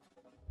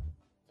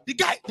 The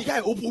guy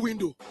open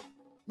window.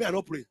 May I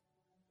not pray?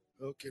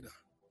 Okay now.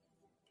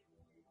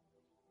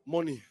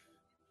 Morning,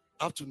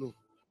 afternoon,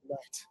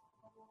 night.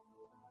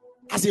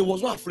 As he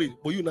was not afraid,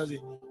 but you now say,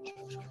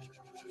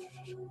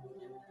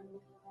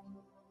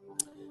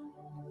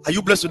 are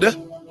you blessed today?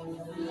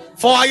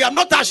 For I am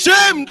not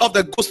ashamed of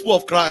the gospel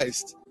of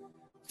Christ,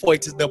 for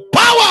it is the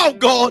power of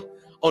God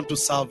unto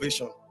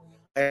salvation.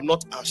 I am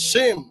not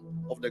ashamed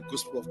of the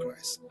gospel of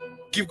Christ.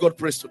 Give God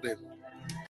praise today.